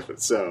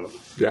 So.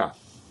 Yeah.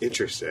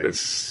 Interesting.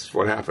 It's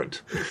what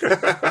happened.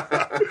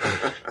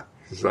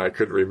 I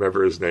couldn't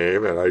remember his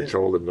name, and I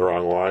told him the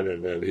wrong one,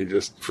 and then he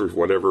just, for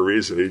whatever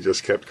reason, he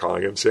just kept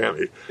calling him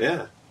Sammy.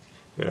 Yeah.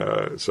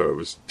 So it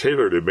was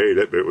Taylor that made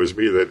it, but it was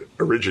me that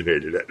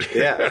originated it.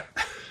 Yeah.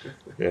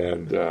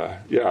 And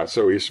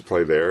so we used to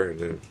play there,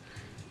 and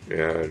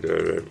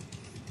then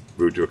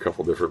moved to a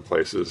couple different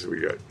places. We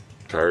got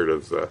tired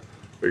of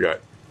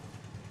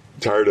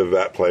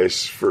that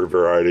place for a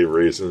variety of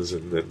reasons,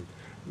 and then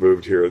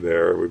moved here and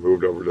there. We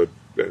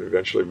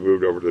eventually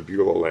moved over to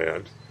Beulah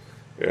Land,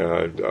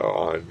 and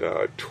on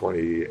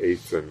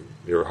 28th and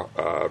near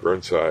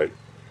Burnside,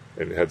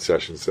 and had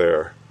sessions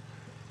there.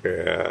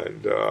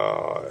 And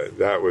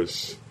that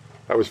was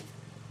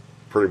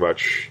pretty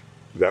much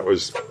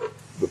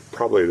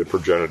probably the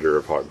progenitor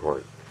of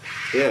Foghorn.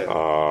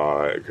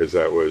 Yeah. Because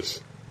that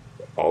was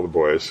all the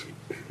boys,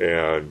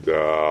 and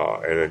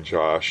then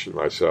Josh and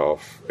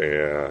myself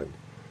and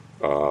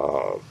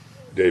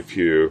Dave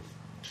Pugh.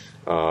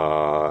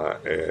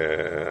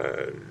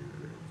 And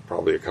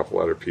probably a couple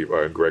other people,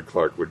 and Greg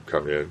Clark would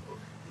come in,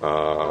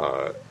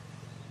 and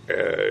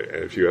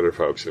a few other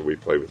folks that we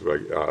played with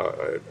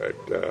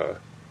at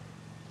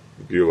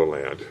Beulah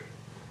Land.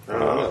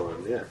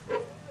 Yeah.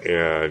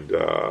 And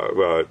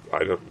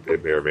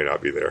it may or may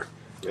not be there.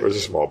 It was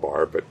a small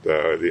bar, but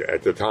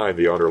at the time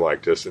the owner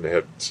liked us, and they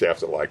had staff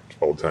that liked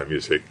old time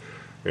music.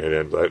 And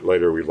then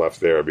later we left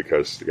there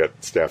because they got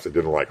staff that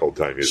didn't like old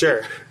time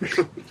music.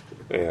 Sure.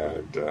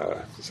 And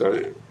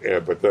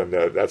but then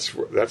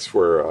that's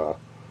where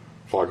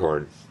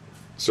Foghorn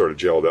sort of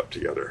gelled up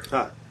together.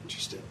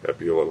 Interesting. At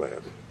Beulah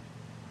Land.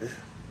 Yeah.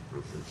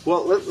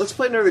 Well, let's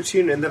play another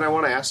tune, and then I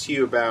want to ask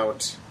you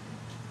about.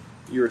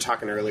 You were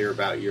talking earlier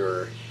about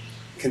your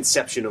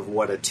conception of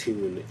what a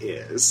tune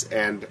is,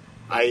 and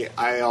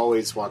I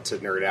always want to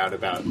nerd out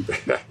about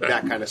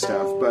that kind of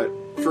stuff. But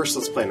first,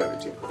 let's play another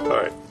tune. All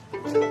right.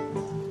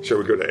 Shall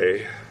we go to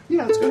A?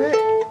 Yeah, let's go to A.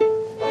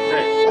 All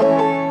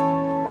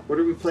right. What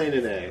are we playing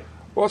in A?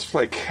 Well, let's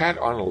play Cat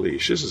on a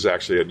Leash. This is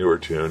actually a newer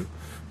tune,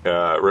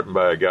 written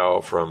by a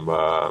gal from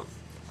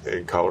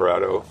in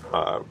Colorado,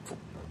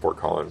 Fort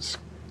Collins,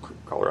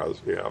 Colorado.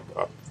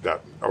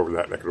 Over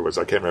that neck of the woods.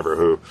 I can't remember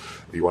who.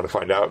 If you want to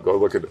find out, go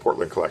look at the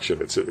Portland collection.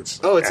 It's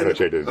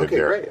annotated in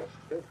there. Great.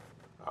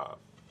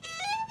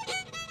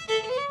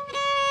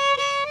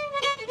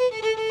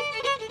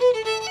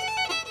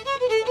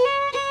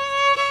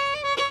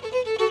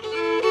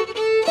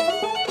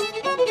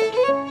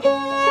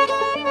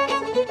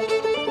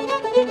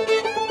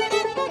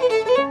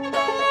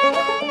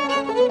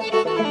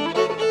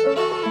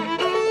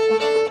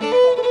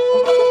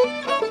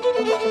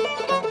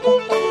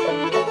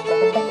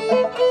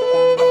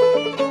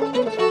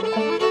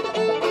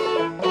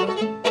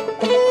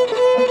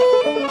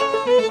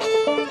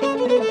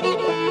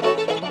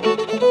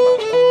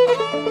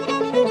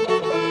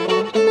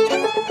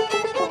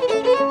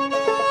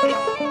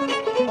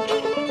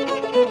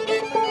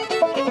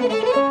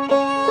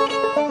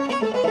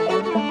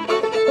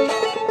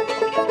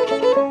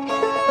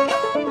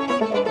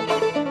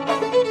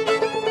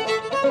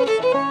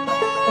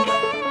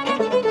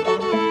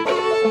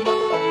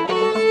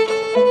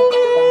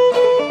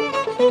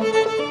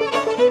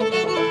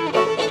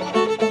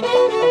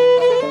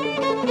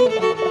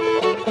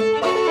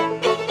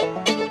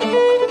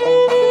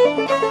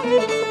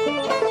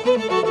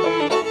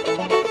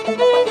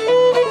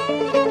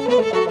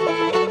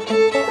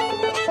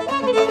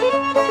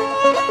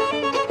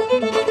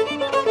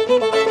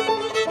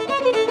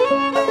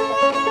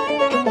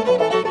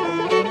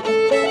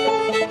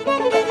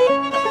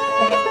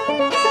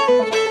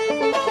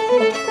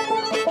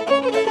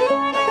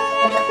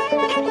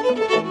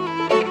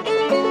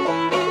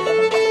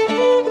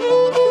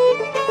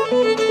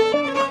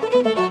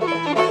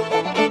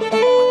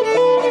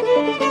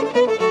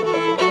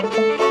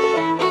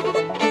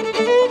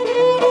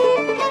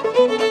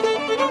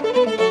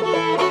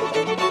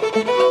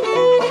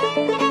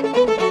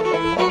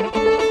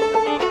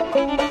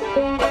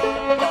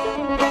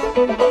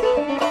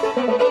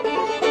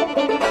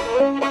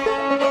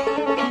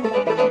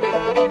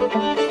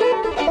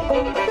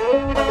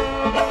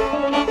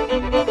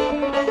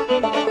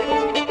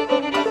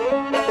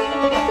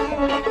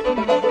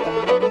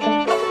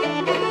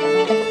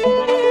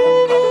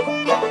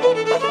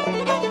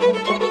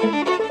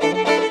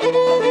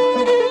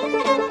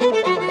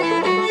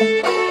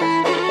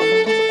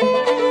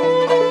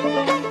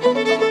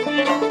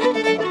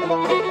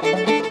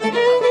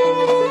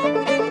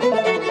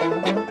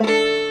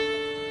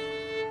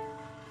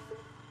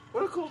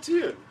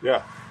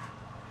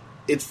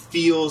 it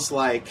feels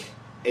like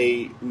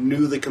a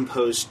newly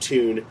composed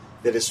tune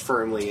that is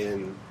firmly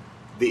in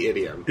the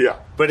idiom. Yeah.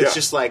 But it's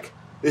just like,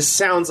 this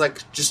sounds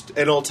like just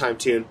an old-time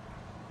tune,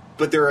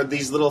 but there are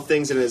these little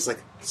things and it's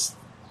like,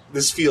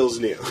 this feels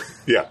new.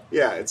 Yeah.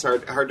 Yeah, it's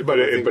hard to But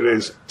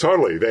it's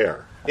totally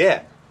there.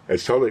 Yeah.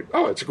 It's totally,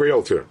 it's a great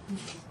old tune.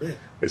 Yeah.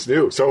 It's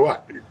new, so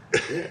what?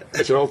 Yeah.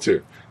 It's an old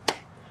tune.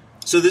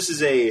 So this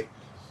is a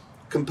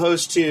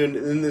composed tune,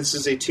 and this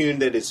is a tune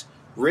that is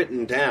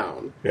written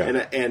down.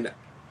 Yeah. And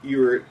you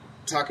were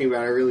talking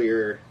about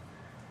earlier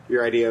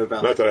your idea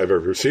about... Not that I've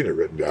ever seen it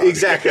written down.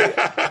 Exactly.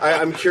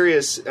 I'm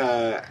curious,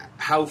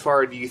 how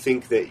far do you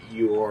think that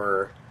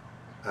your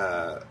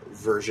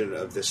version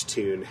of this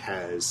tune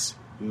has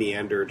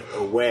meandered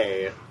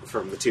away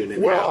from the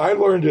tune? Well, I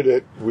learned it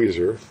at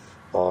Weezer.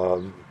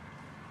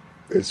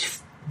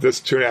 This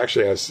tune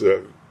actually has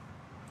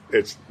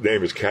its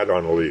name is Cat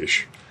on a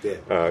Leash.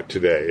 Yeah.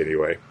 Today,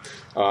 anyway.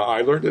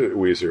 I learned it at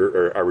Weezer,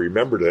 or I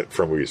remembered it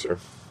from Weezer,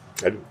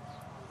 and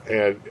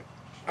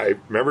I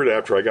remembered it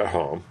after I got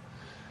home,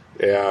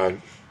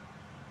 and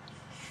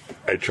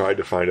I tried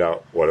to find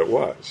out what it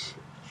was,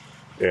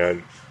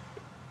 and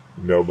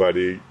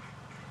everybody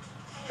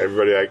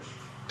I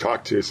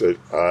talked to said,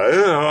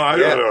 I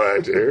don't know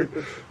that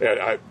tune,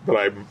 but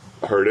I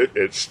heard it,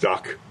 it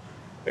stuck,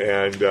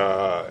 and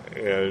there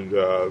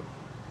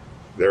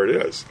it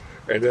is,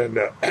 and then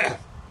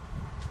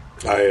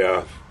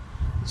I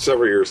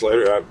several years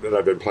later, and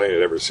I've been playing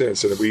it ever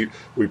since, and we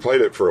played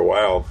it for a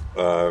while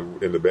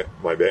in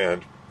my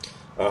band.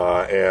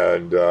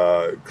 And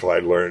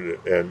Clyde learned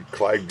it, and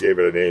Clyde gave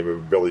it a name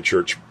of Billy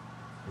Church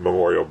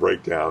Memorial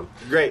Breakdown.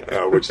 Great.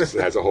 Which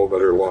has a whole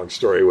other long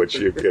story, which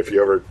if you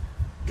ever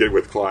get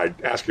with Clyde,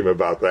 ask him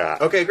about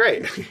that. Okay,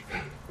 great.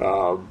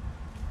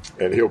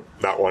 And he'll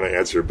not want to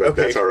answer, but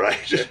that's all right.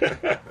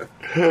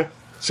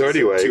 So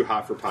anyway. Too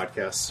hot for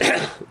podcasts.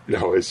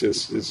 No, it's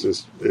just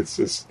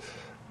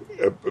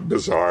a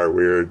bizarre,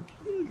 weird,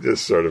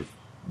 just sort of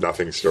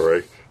nothing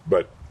story.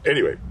 But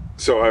anyway,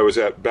 so I was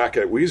back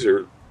at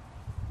Weezer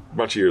a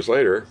bunch of years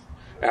later,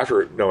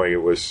 after knowing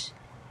it was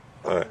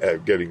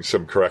getting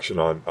some correction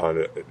on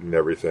it and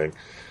everything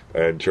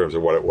in terms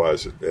of what it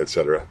was,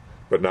 etc.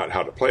 But not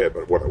how to play it,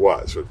 but what it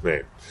was with me.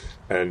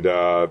 And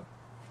do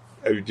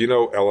you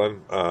know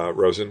Ellen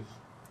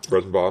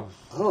Rosenbaum?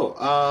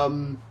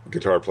 Oh,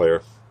 guitar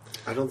player.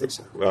 I don't think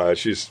so.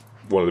 She's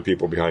one of the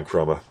people behind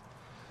Chroma.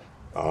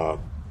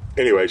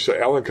 Anyway, so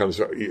Ellen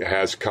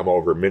has come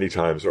over many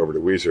times over to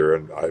Weezer,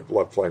 and I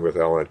love playing with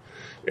Ellen.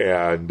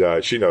 And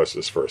she knows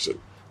this person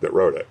that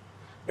wrote it.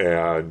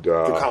 And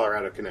the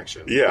Colorado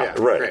connection. Yeah,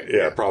 right. Great.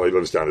 Yeah, probably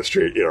lives down the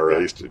street, or at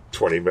least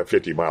 20,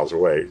 50 miles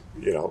away,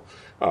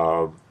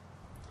 And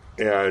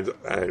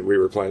we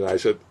were playing, and I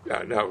said,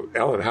 now,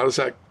 Ellen, how does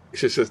that...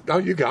 She says, no,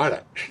 you got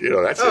it.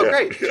 That's it.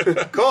 Great.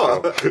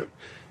 Cool.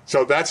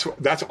 So that's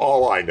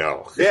all I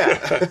know. Yeah.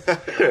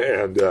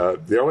 And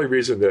the only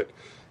reason that,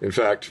 in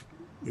fact,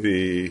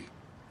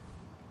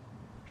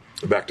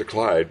 back to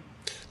Clyde,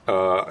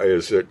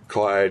 is that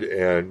Clyde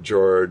and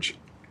George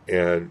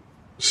and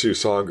Sue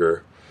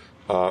Songer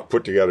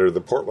put together the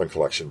Portland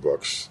Collection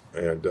books,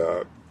 and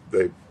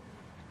they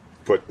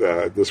put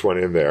this one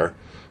in there,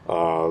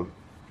 and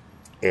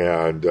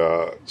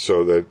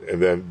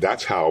then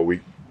that's how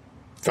we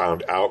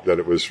found out that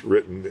it was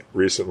written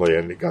recently,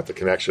 and got the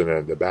connection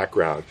and the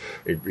background,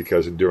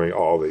 because in doing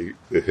all the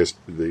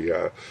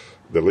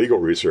legal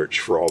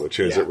research for all the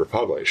tunes that were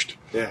published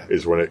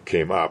is when it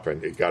came up,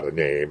 and it got a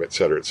name, et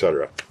cetera, et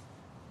cetera.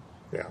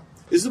 Yeah.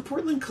 Is the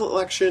Portland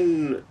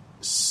Collection,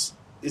 is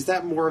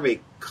that more of a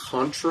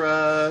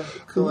Contra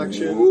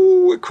collection?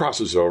 Ooh, it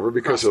crosses over,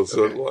 because a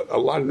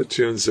lot of the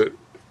tunes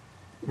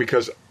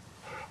because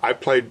I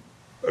played,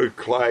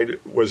 Clyde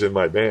was in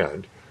my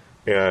band,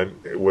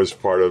 and it was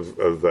part of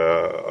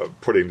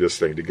putting this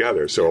thing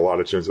together. So a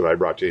lot of tunes that I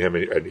brought to him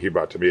and he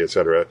brought to me,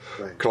 etc.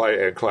 Right.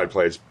 Clyde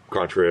plays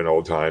Contra and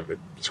old time,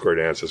 square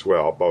dance as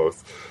well.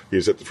 Both. He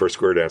was at the first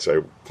square dance I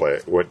ever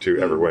went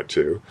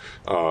to.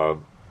 At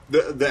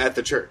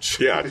the church.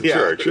 Yeah, at the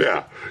church.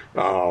 Yeah.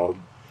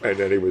 And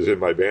then he was in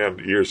my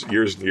band years and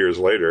years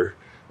later,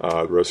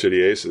 Rose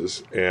City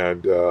Aces,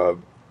 and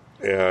so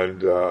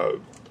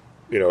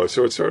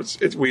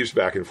it weaves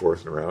back and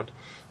forth and around,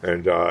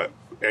 and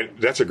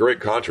that's a great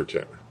Contra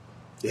tune,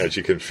 as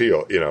you can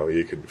feel.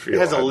 You can feel it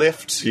has a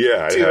lift.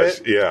 Yeah,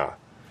 it. Yeah,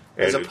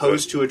 as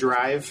opposed to a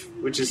drive,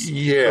 which is the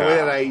way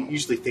that I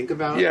usually think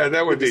about. Yeah,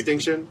 that would be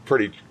distinction.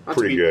 Pretty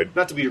good.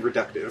 Not to be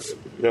reductive.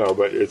 No,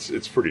 but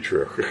it's pretty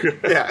true.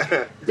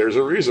 Yeah, there's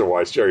a reason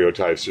why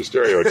stereotypes are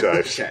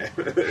stereotypes. Okay,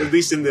 at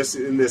least in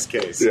this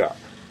case.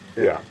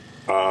 Yeah.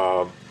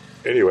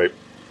 Anyway,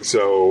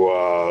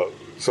 so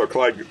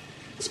Clyde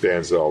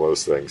spans all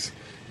those things,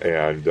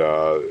 and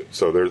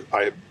so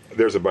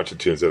there's a bunch of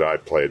tunes that I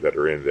played that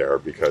are in there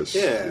because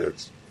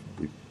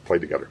we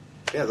played together.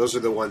 Yeah, those are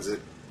the ones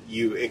that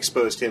you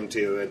exposed him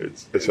to, and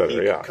he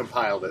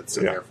compiled it.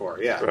 So therefore,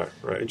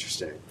 right.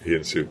 Interesting. He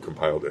and Sue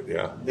compiled it.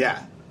 Yeah.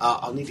 Yeah.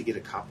 I'll need to get a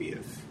copy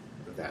of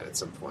that at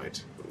some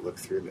point. look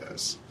through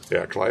this.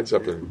 Yeah, Clyde's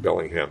up in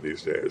Bellingham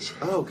these days.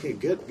 Oh, okay,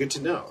 good. Good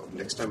to know.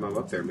 Next time I'm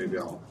up there, maybe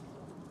I'll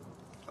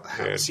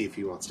have to see if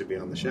he wants to be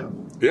on the show.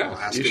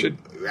 Yeah, you should.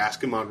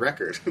 Ask him on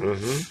record.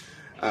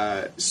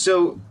 Mm-hmm.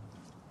 So,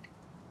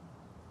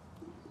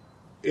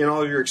 in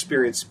all your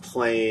experience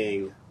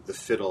playing the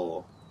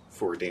fiddle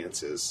for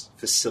dances,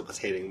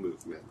 facilitating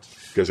movement.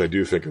 Because I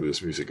do think of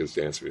this music as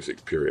dance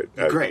music, period.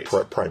 Great.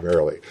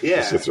 Primarily.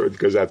 Yeah.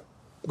 Because that's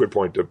a good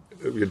point,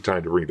 good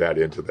time to bring that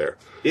into there.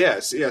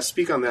 Yes, yeah,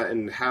 speak on that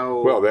and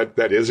how... Well,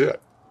 that is it.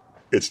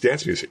 It's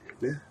dance music.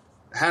 Yeah.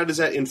 How does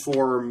that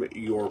inform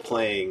your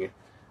playing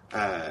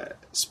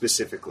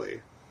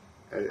specifically?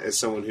 As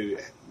someone who...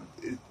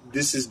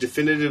 This is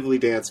definitively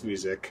dance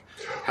music.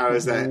 How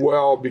is that?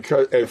 Well,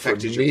 because for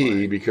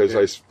me, because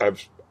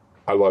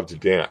I love to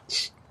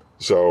dance,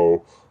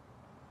 so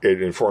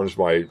it informs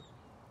my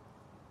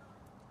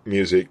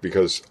music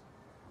because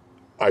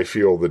I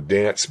feel the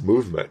dance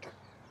movement,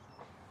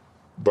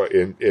 but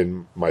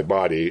in my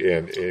body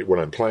and when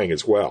I'm playing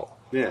as well.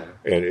 Yeah,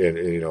 and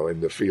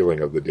in the feeling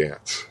of the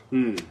dance.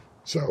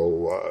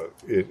 So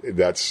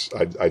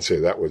I'd say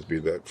that would be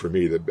for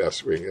me the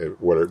best way,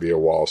 whether it be a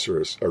waltz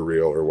or a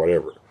reel or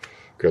whatever,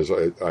 because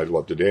I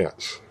love to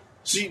dance.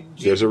 So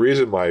there's a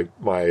reason my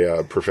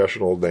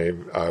professional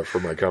name for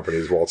my company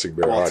is Waltzing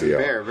Bear Audio. Waltzing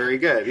Bear, very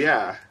good,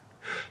 yeah.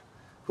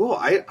 Cool.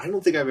 I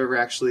don't think I've ever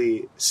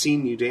actually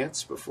seen you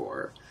dance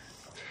before.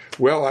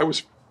 Well,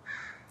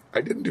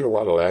 I didn't do a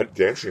lot of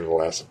dancing in the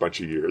last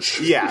bunch of years.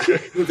 Yeah,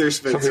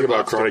 there's been something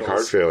about chronic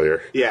heart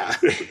failure. Yeah.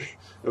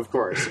 Of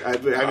course. I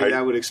mean,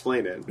 that would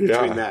explain it.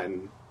 Between that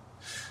and,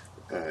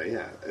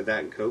 that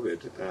and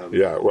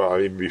COVID. Well, I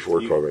mean,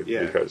 before COVID,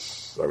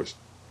 because I was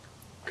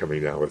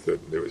coming down with it,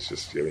 and it was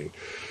just getting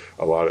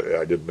a lot of,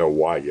 I didn't know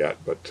why yet,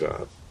 but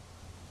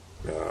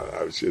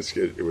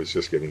it was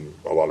just getting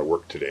a lot of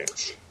work to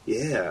dance.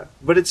 Yeah.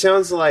 But it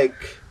sounds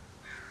like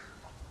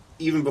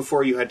even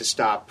before you had to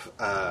stop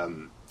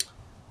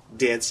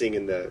dancing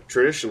in the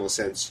traditional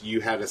sense,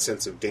 you had a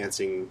sense of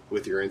dancing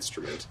with your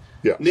instrument.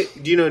 Yeah. Do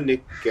you know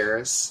Nick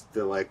Garris,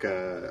 the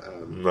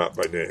not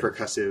by name,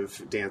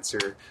 percussive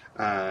dancer?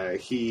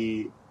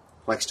 He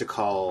likes to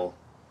call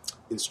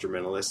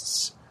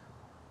instrumentalists.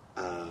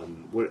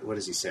 What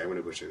does he say? I'm going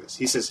to butcher this.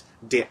 He says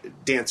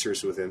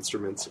dancers with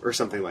instruments or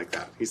something like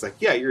that. He's like,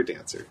 yeah, you're a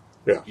dancer.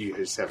 Yeah. You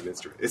just have an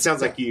instrument. It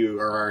sounds like you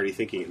are already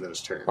thinking in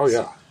those terms. Oh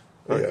yeah.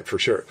 Oh yeah, for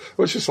sure.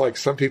 Well, it's just like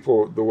some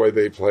people, the way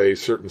they play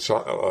certain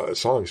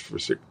songs for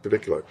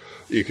particular,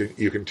 you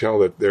can tell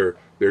that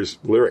there's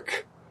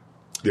lyric.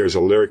 There's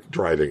a lyric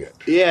driving it.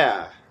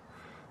 Yeah.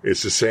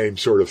 It's the same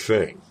sort of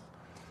thing.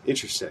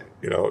 Interesting.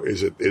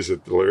 Is it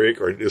the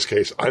lyric, or in this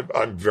case,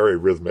 I'm very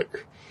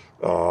rhythmic,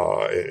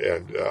 because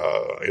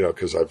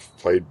I've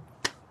played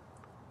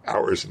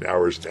hours and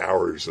hours and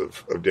hours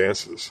of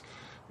dances,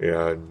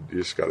 and you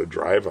just got to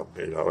drive them,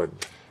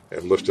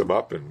 and lift them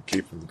up and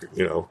keep them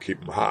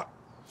hot.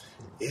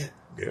 Yeah.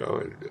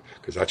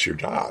 Because that's your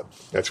job.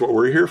 That's what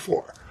we're here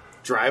for.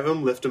 Drive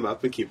them, lift them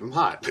up, and keep them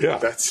hot. Yeah.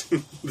 That's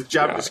the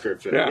job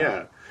description.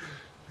 Yeah.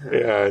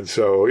 And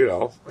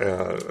so,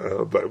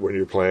 but when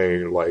you're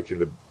playing like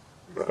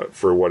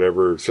for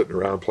whatever, sitting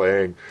around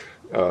playing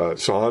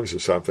songs or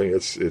something,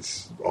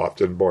 it's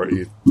often more,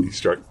 you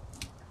start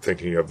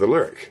thinking of the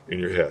lyric in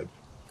your head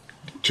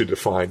to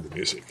define the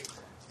music.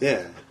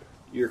 Yeah.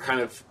 You're kind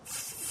of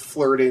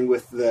flirting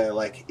with the,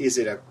 is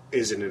it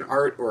an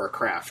art or a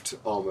craft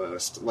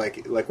almost?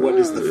 Like what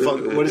is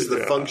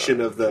the function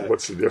of the...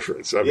 What's the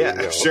difference?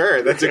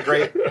 Sure. That's a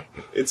great...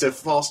 It's a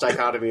false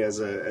dichotomy as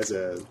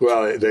a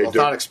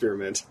thought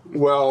experiment.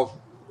 Well,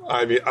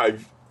 I mean,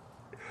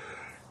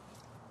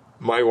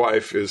 my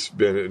wife has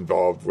been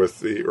involved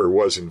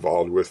was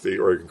involved with the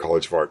Oregon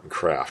College of Art and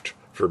Craft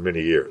for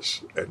many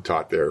years and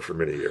taught there for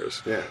many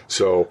years. Yeah.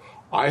 So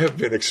I have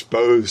been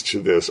exposed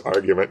to this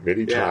argument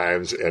many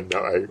times, and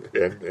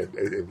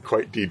in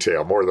quite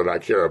detail, more than I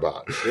care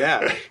about.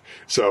 Yeah.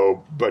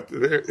 So, but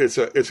it's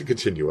a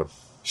continuum.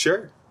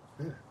 Sure.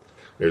 Yeah.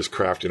 There's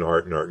craft and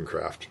art and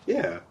craft.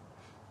 Yeah.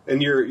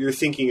 And you're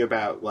thinking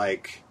about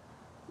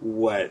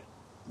what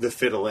the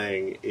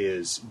fiddling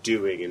is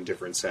doing in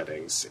different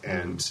settings,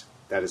 and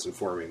that is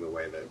informing the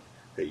way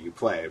that you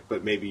play.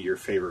 But maybe your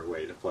favorite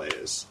way to play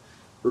is,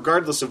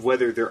 regardless of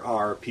whether there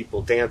are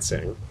people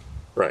dancing,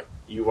 right?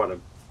 You want to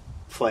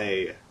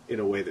play in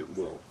a way that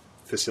will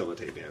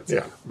facilitate dancing.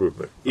 Yeah,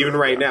 movement. Even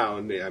right now,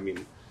 and I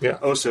mean, yeah.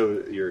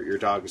 Also, your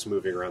dog is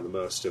moving around the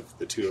most of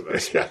the two of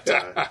us. But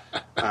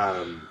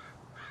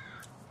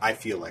I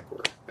feel like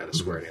we're at a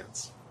square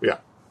dance. Yeah.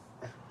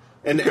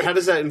 And how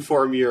does that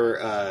inform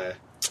your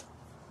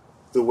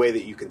the way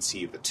that you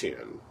conceive of a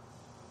tune?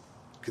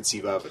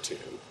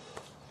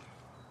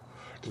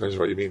 Depends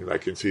what you mean by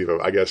conceive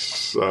of. I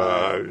guess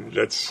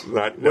that's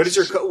not.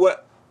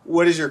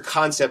 What is your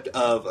concept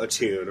of a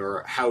tune,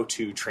 or how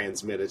to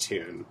transmit a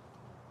tune?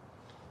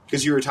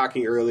 Because you were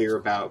talking earlier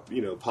about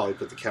Polly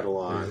Put the Kettle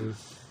On,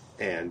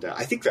 and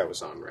I think that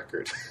was on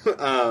record.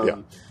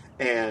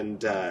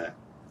 And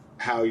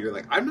how you're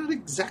like, I'm not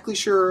exactly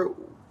sure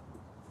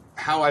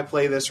how I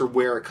play this or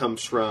where it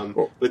comes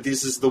from, but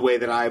this is the way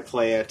that I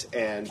play it,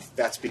 and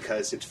that's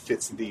because it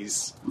fits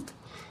these.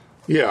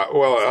 Yeah,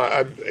 well,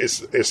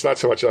 it's not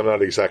so much I'm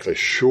not exactly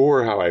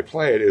sure how I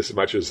play it as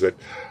much as that,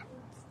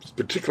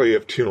 particularly a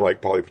tune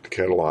like Polly Put the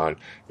Kettle On,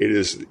 it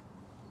is,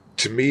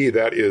 to me,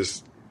 that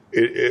is,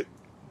 it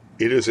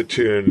is a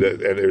tune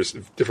that, and there's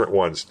different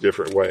ones,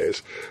 different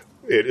ways.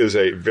 It is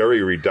a very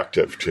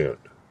reductive tune.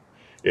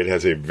 It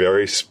has a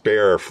very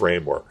spare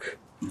framework.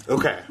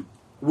 Okay.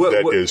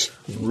 That is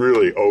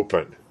really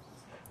open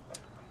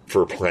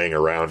for playing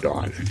around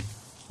on.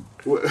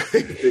 So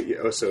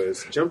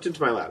it's jumped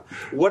into my lap.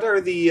 What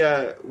are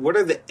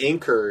the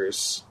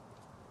anchors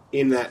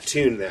in that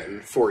tune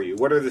then for you?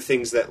 What are the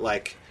things that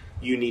like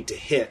you need to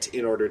hit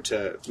in order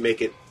to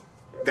make it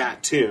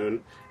that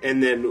tune?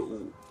 And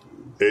then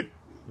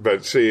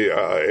but see,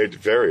 it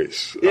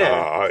varies.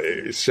 Yeah.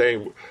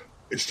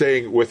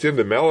 Staying within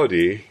the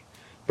melody,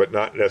 but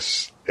not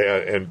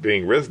necessarily, and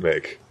being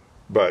rhythmic,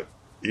 but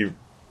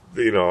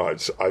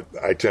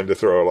I tend to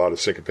throw a lot of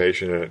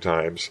syncopation in at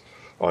times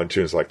on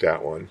tunes like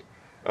that one.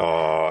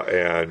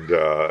 And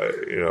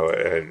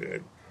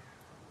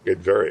it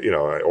very,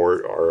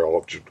 or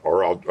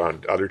I'll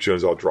on other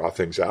tunes I'll draw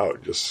things out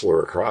and just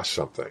slur across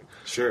something.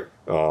 Sure.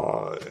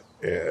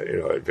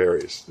 It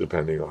varies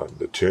depending on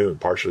the tune,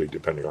 partially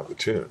depending on the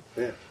tune.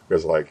 Yeah.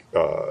 Because like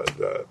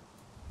the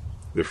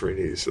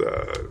Freeney's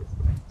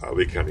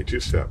Lee County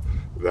two-step,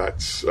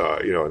 that's in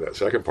that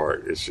second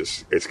part,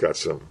 it's got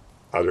some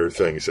other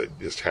things that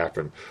just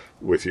happen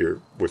with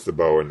the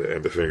bow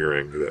and the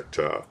fingering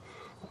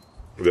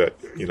that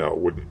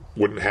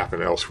wouldn't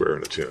happen elsewhere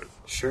in a tune.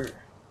 Sure.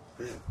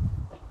 Yeah.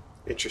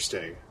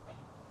 Interesting.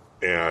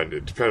 And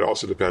it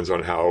also depends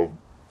on how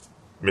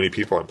many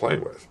people I'm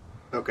playing with.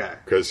 Okay.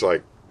 Because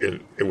like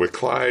with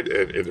Clyde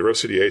and in the Rose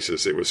City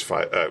Aces, it was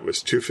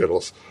two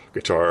fiddles,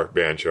 guitar,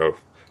 banjo,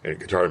 and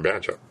guitar and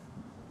banjo.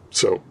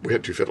 So we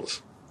had two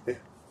fiddles. Yeah.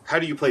 How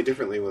do you play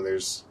differently when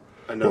there's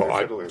another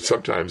fiddler?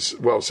 Sometimes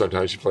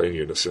you play in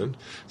unison.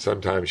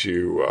 Sometimes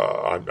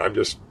I'm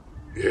just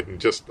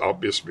hitting. I'll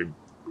just be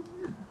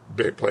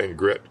playing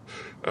grit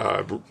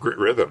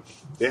rhythm.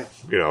 Yeah.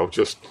 Yeah,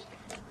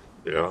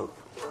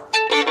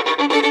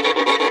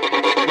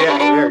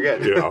 very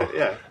good.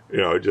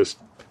 Yeah. Just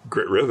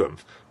grit rhythm,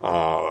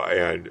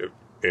 and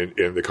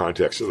in the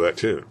context of that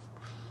tune,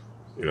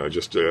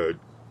 just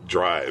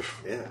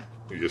drive. Yeah.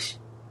 You're just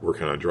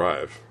working on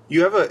drive.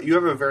 You have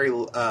a very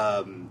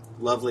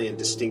lovely and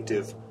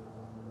distinctive.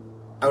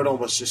 I would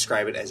almost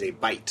describe it as a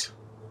bite,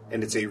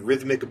 and it's a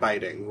rhythmic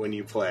biting when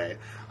you play.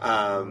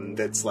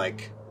 That's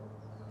like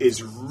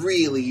is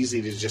really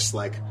easy to just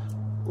like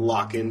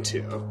lock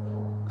into,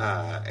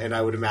 and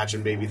I would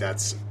imagine maybe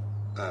that's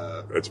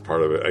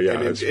part of it. Yeah,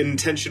 an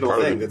intentional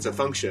thing. That's a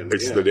function.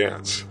 It's the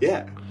dance.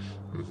 Yeah.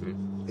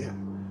 Mm-hmm. Yeah.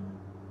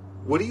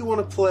 What do you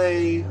want to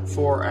play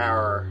for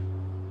our?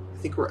 I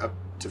think we're up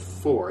to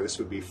 4. This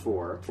would be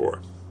 4.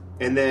 4.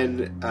 And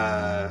then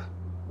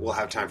we'll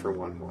have time for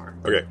one more.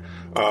 Okay.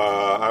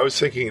 I was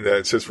thinking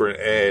that since we're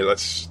in A,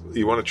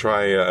 you want to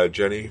try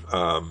Jenny?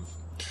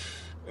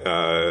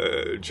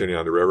 Jenny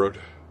on the Railroad?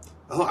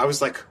 Oh, I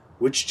was like,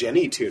 which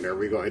Jenny tune are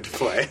we going to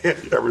play?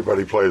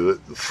 Everybody plays it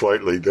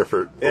slightly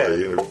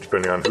differently,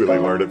 depending on who they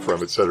learned it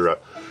from, etc.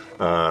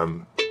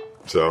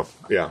 So,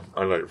 yeah,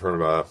 I learned it from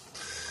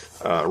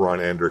Ron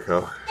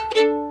Andrico.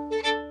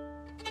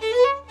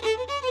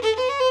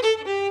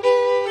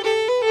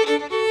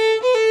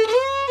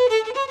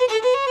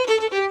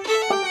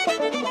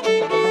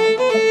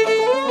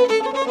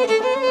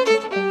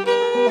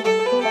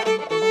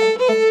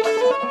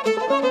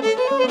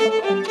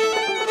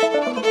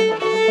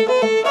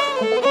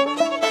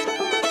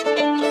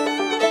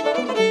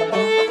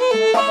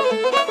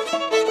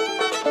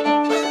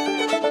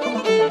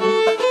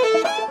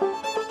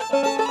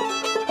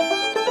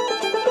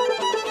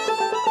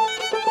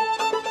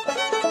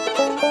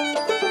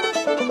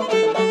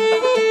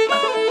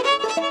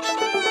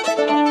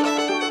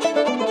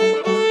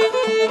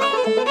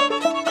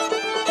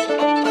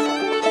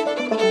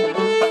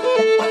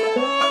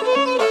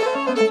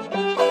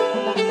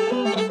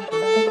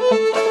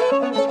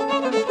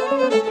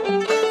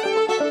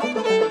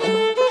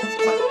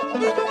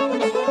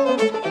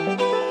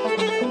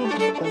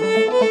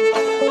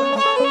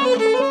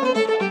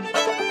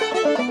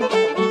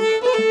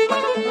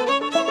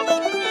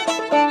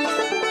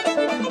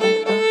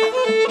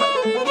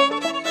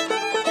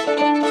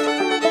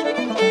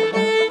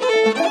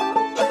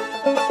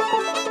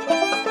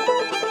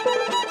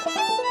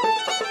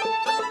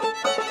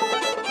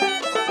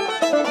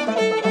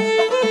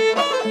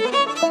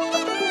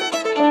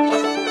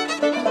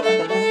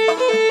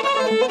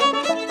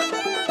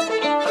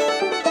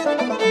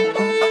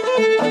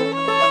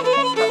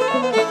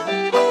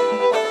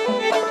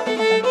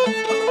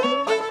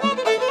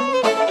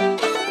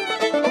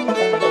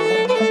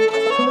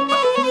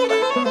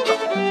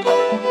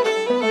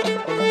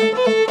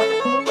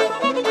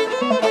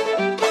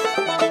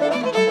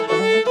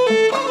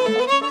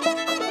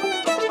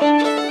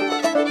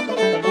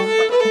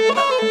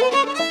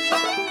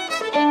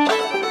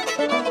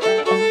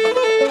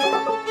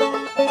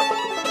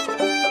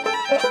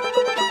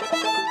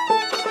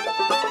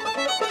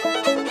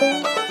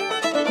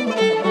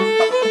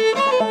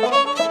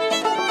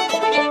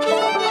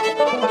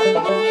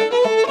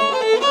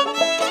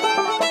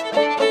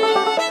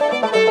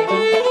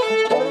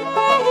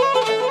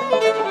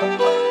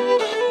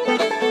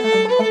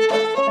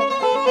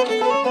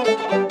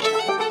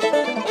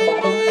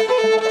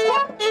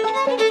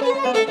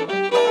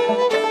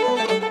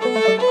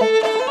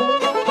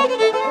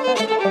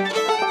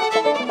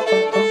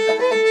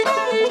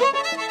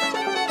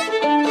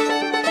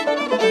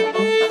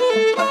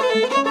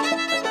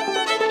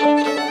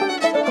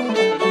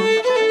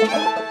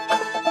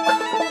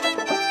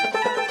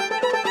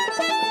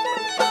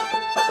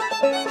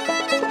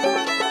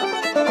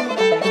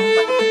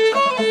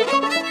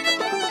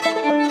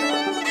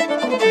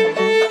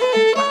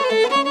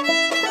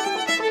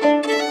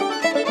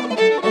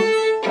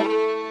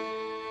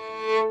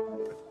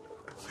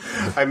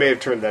 I may have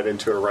turned that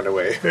into a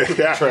runaway train.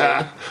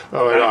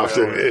 Oh,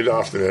 it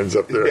often ends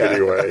up there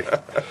anyway.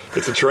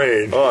 It's a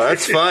train. Oh,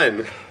 that's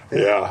fun.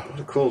 Yeah. What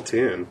a cool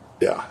tune.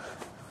 Yeah.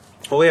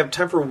 Well, we have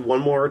time for one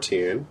more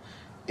tune.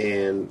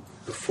 And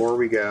before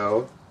we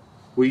go,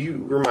 will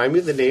you remind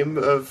me the name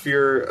of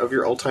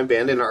your old time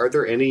band? And are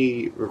there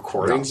any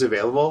recordings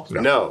available?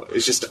 No.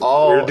 It's just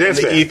all in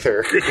the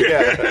ether.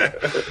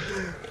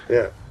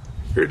 Yeah.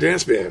 We're a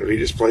dance band. We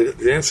just play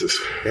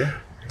dances. Yeah.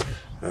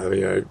 I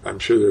mean, I'm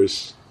sure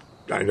there's...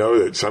 I know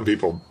that some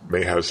people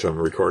may have some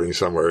recordings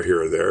somewhere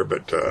here or there,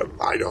 but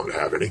I don't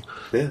have any.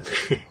 Yeah.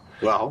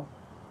 Well,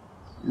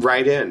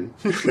 write in,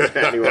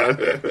 anyone,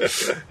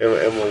 and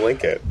we'll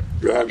link it.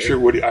 I'm sure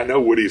Woody. I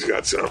know Woody's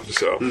got some.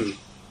 So.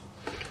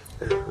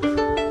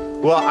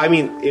 Well, I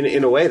mean,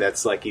 in a way,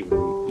 that's like even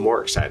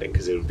more exciting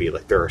because it would be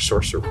like there are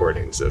source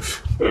recordings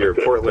of your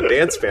Portland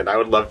dance band. I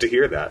would love to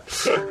hear that.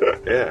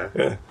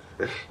 Yeah.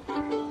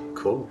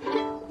 Cool.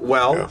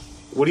 Well,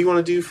 what do you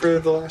want to do for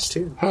the last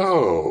tune?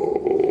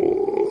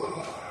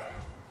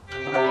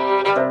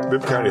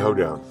 Bibb County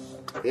Hoedown.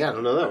 Yeah, I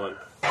don't know that one.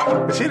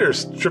 It's either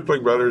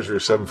Stripling Brothers or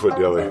 7 Foot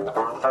Deli.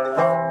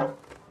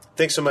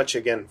 Thanks so much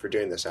again for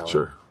doing this, Alan.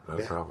 Sure, no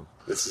problem.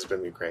 This has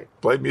been great.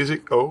 Play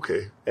music? Oh,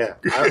 okay. Yeah.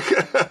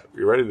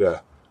 You ready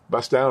to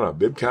bust down on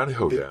Bibb County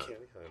Hoedown? Bibb County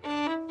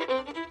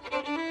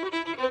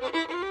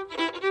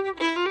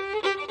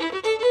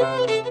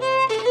Hoedown.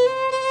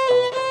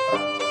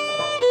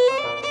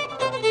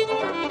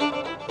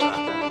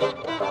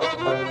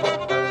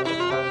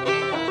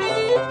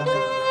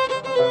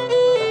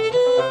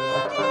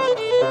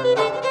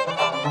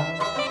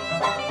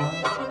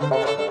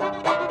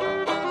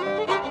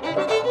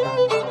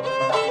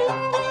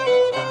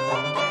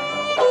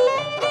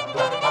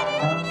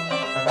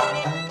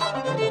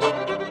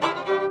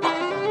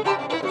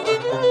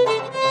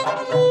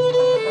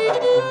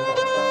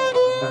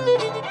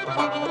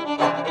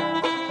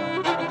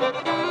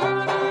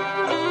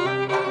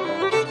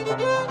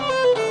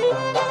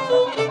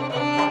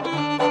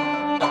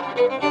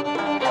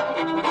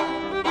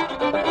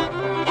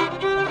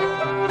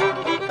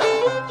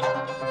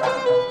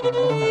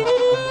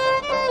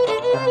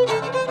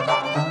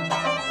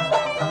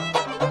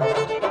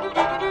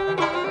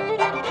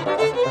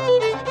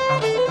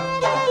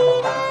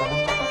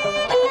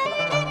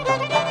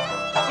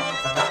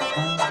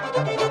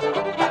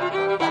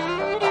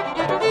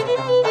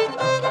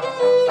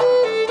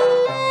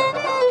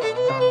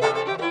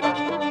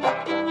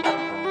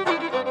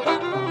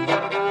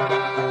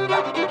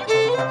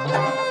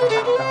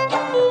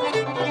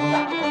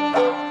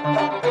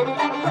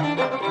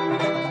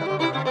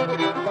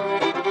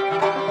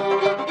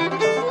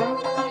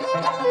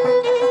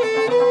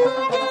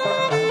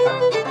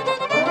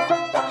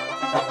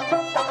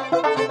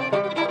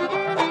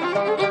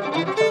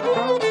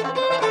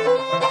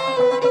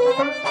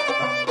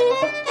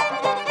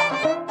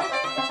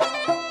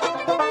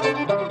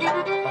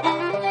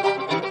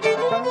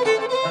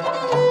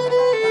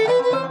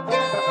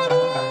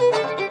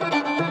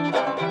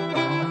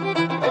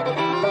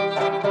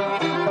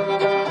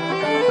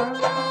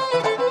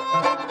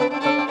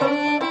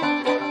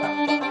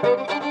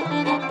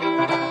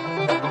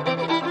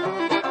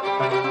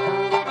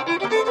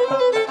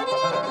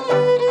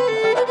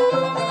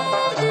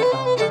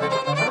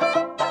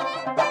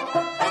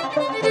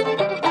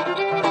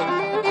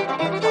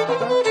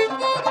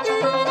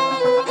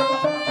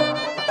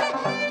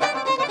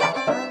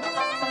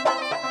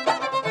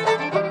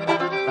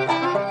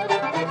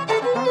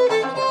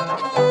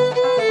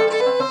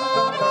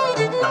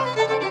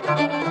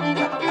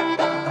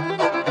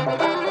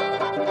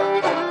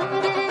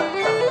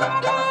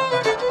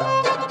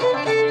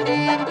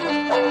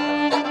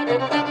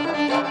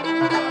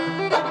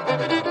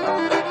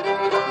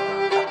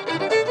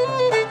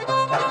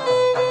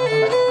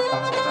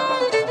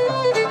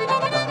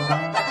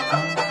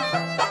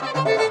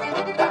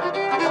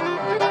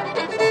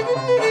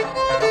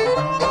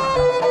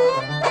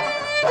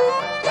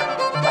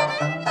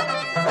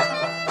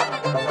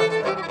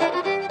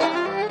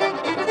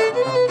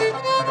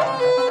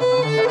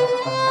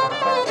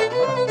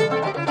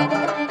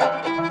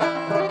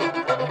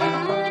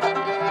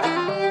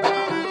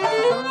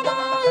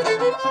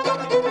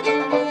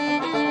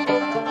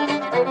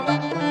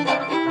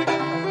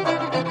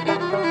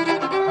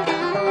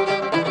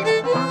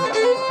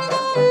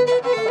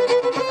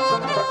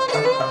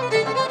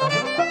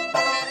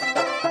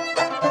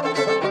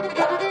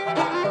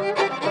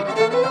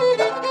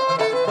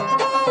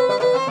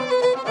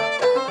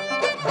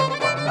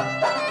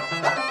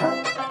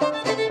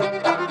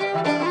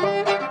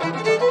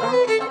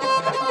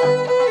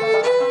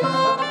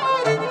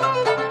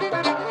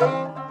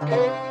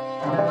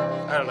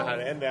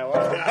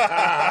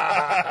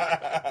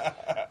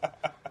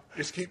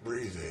 Just keep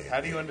breathing. How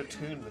do you end a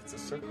tune that's a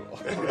circle?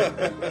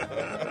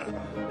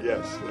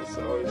 Yes, that's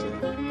always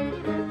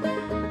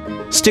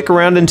it. Stick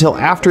around until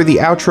after the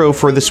outro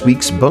for this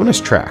week's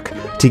bonus track.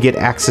 To get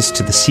access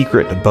to the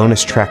secret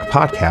bonus track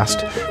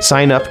podcast,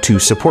 sign up to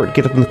support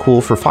Get Up in the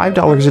Cool for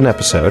 $5 an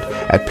episode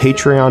at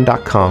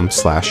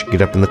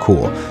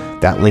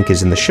patreon.com/getupinthecool. That link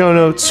is in the show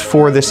notes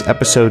for this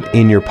episode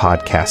in your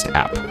podcast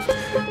app.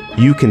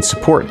 You can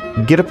support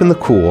Get Up in the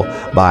Cool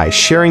by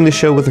sharing the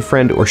show with a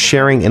friend or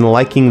sharing and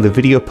liking the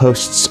video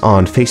posts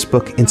on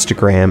Facebook,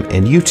 Instagram,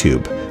 and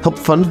YouTube. Help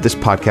fund this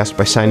podcast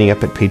by signing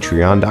up at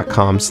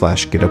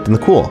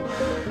patreon.com/getupinthecool.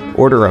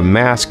 Order a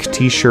mask,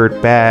 t-shirt,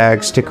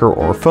 bag, sticker,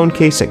 or phone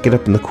case at Get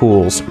Up in the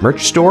Cool's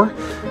merch store.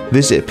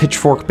 Visit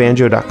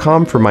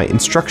pitchforkbanjo.com for my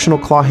instructional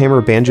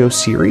clawhammer banjo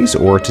series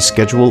or to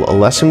schedule a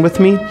lesson with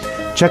me.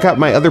 Check out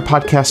my other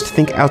podcast,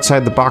 Think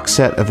Outside the Box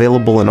Set,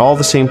 available in all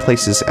the same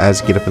places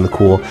as Get Up in the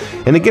Cool.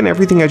 And again,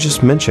 everything I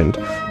just mentioned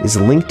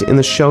is linked in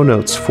the show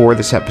notes for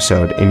this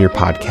episode in your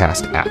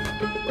podcast app.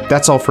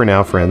 That's all for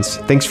now, friends.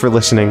 Thanks for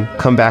listening.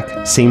 Come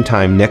back same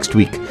time next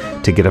week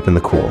to Get Up in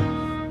the Cool.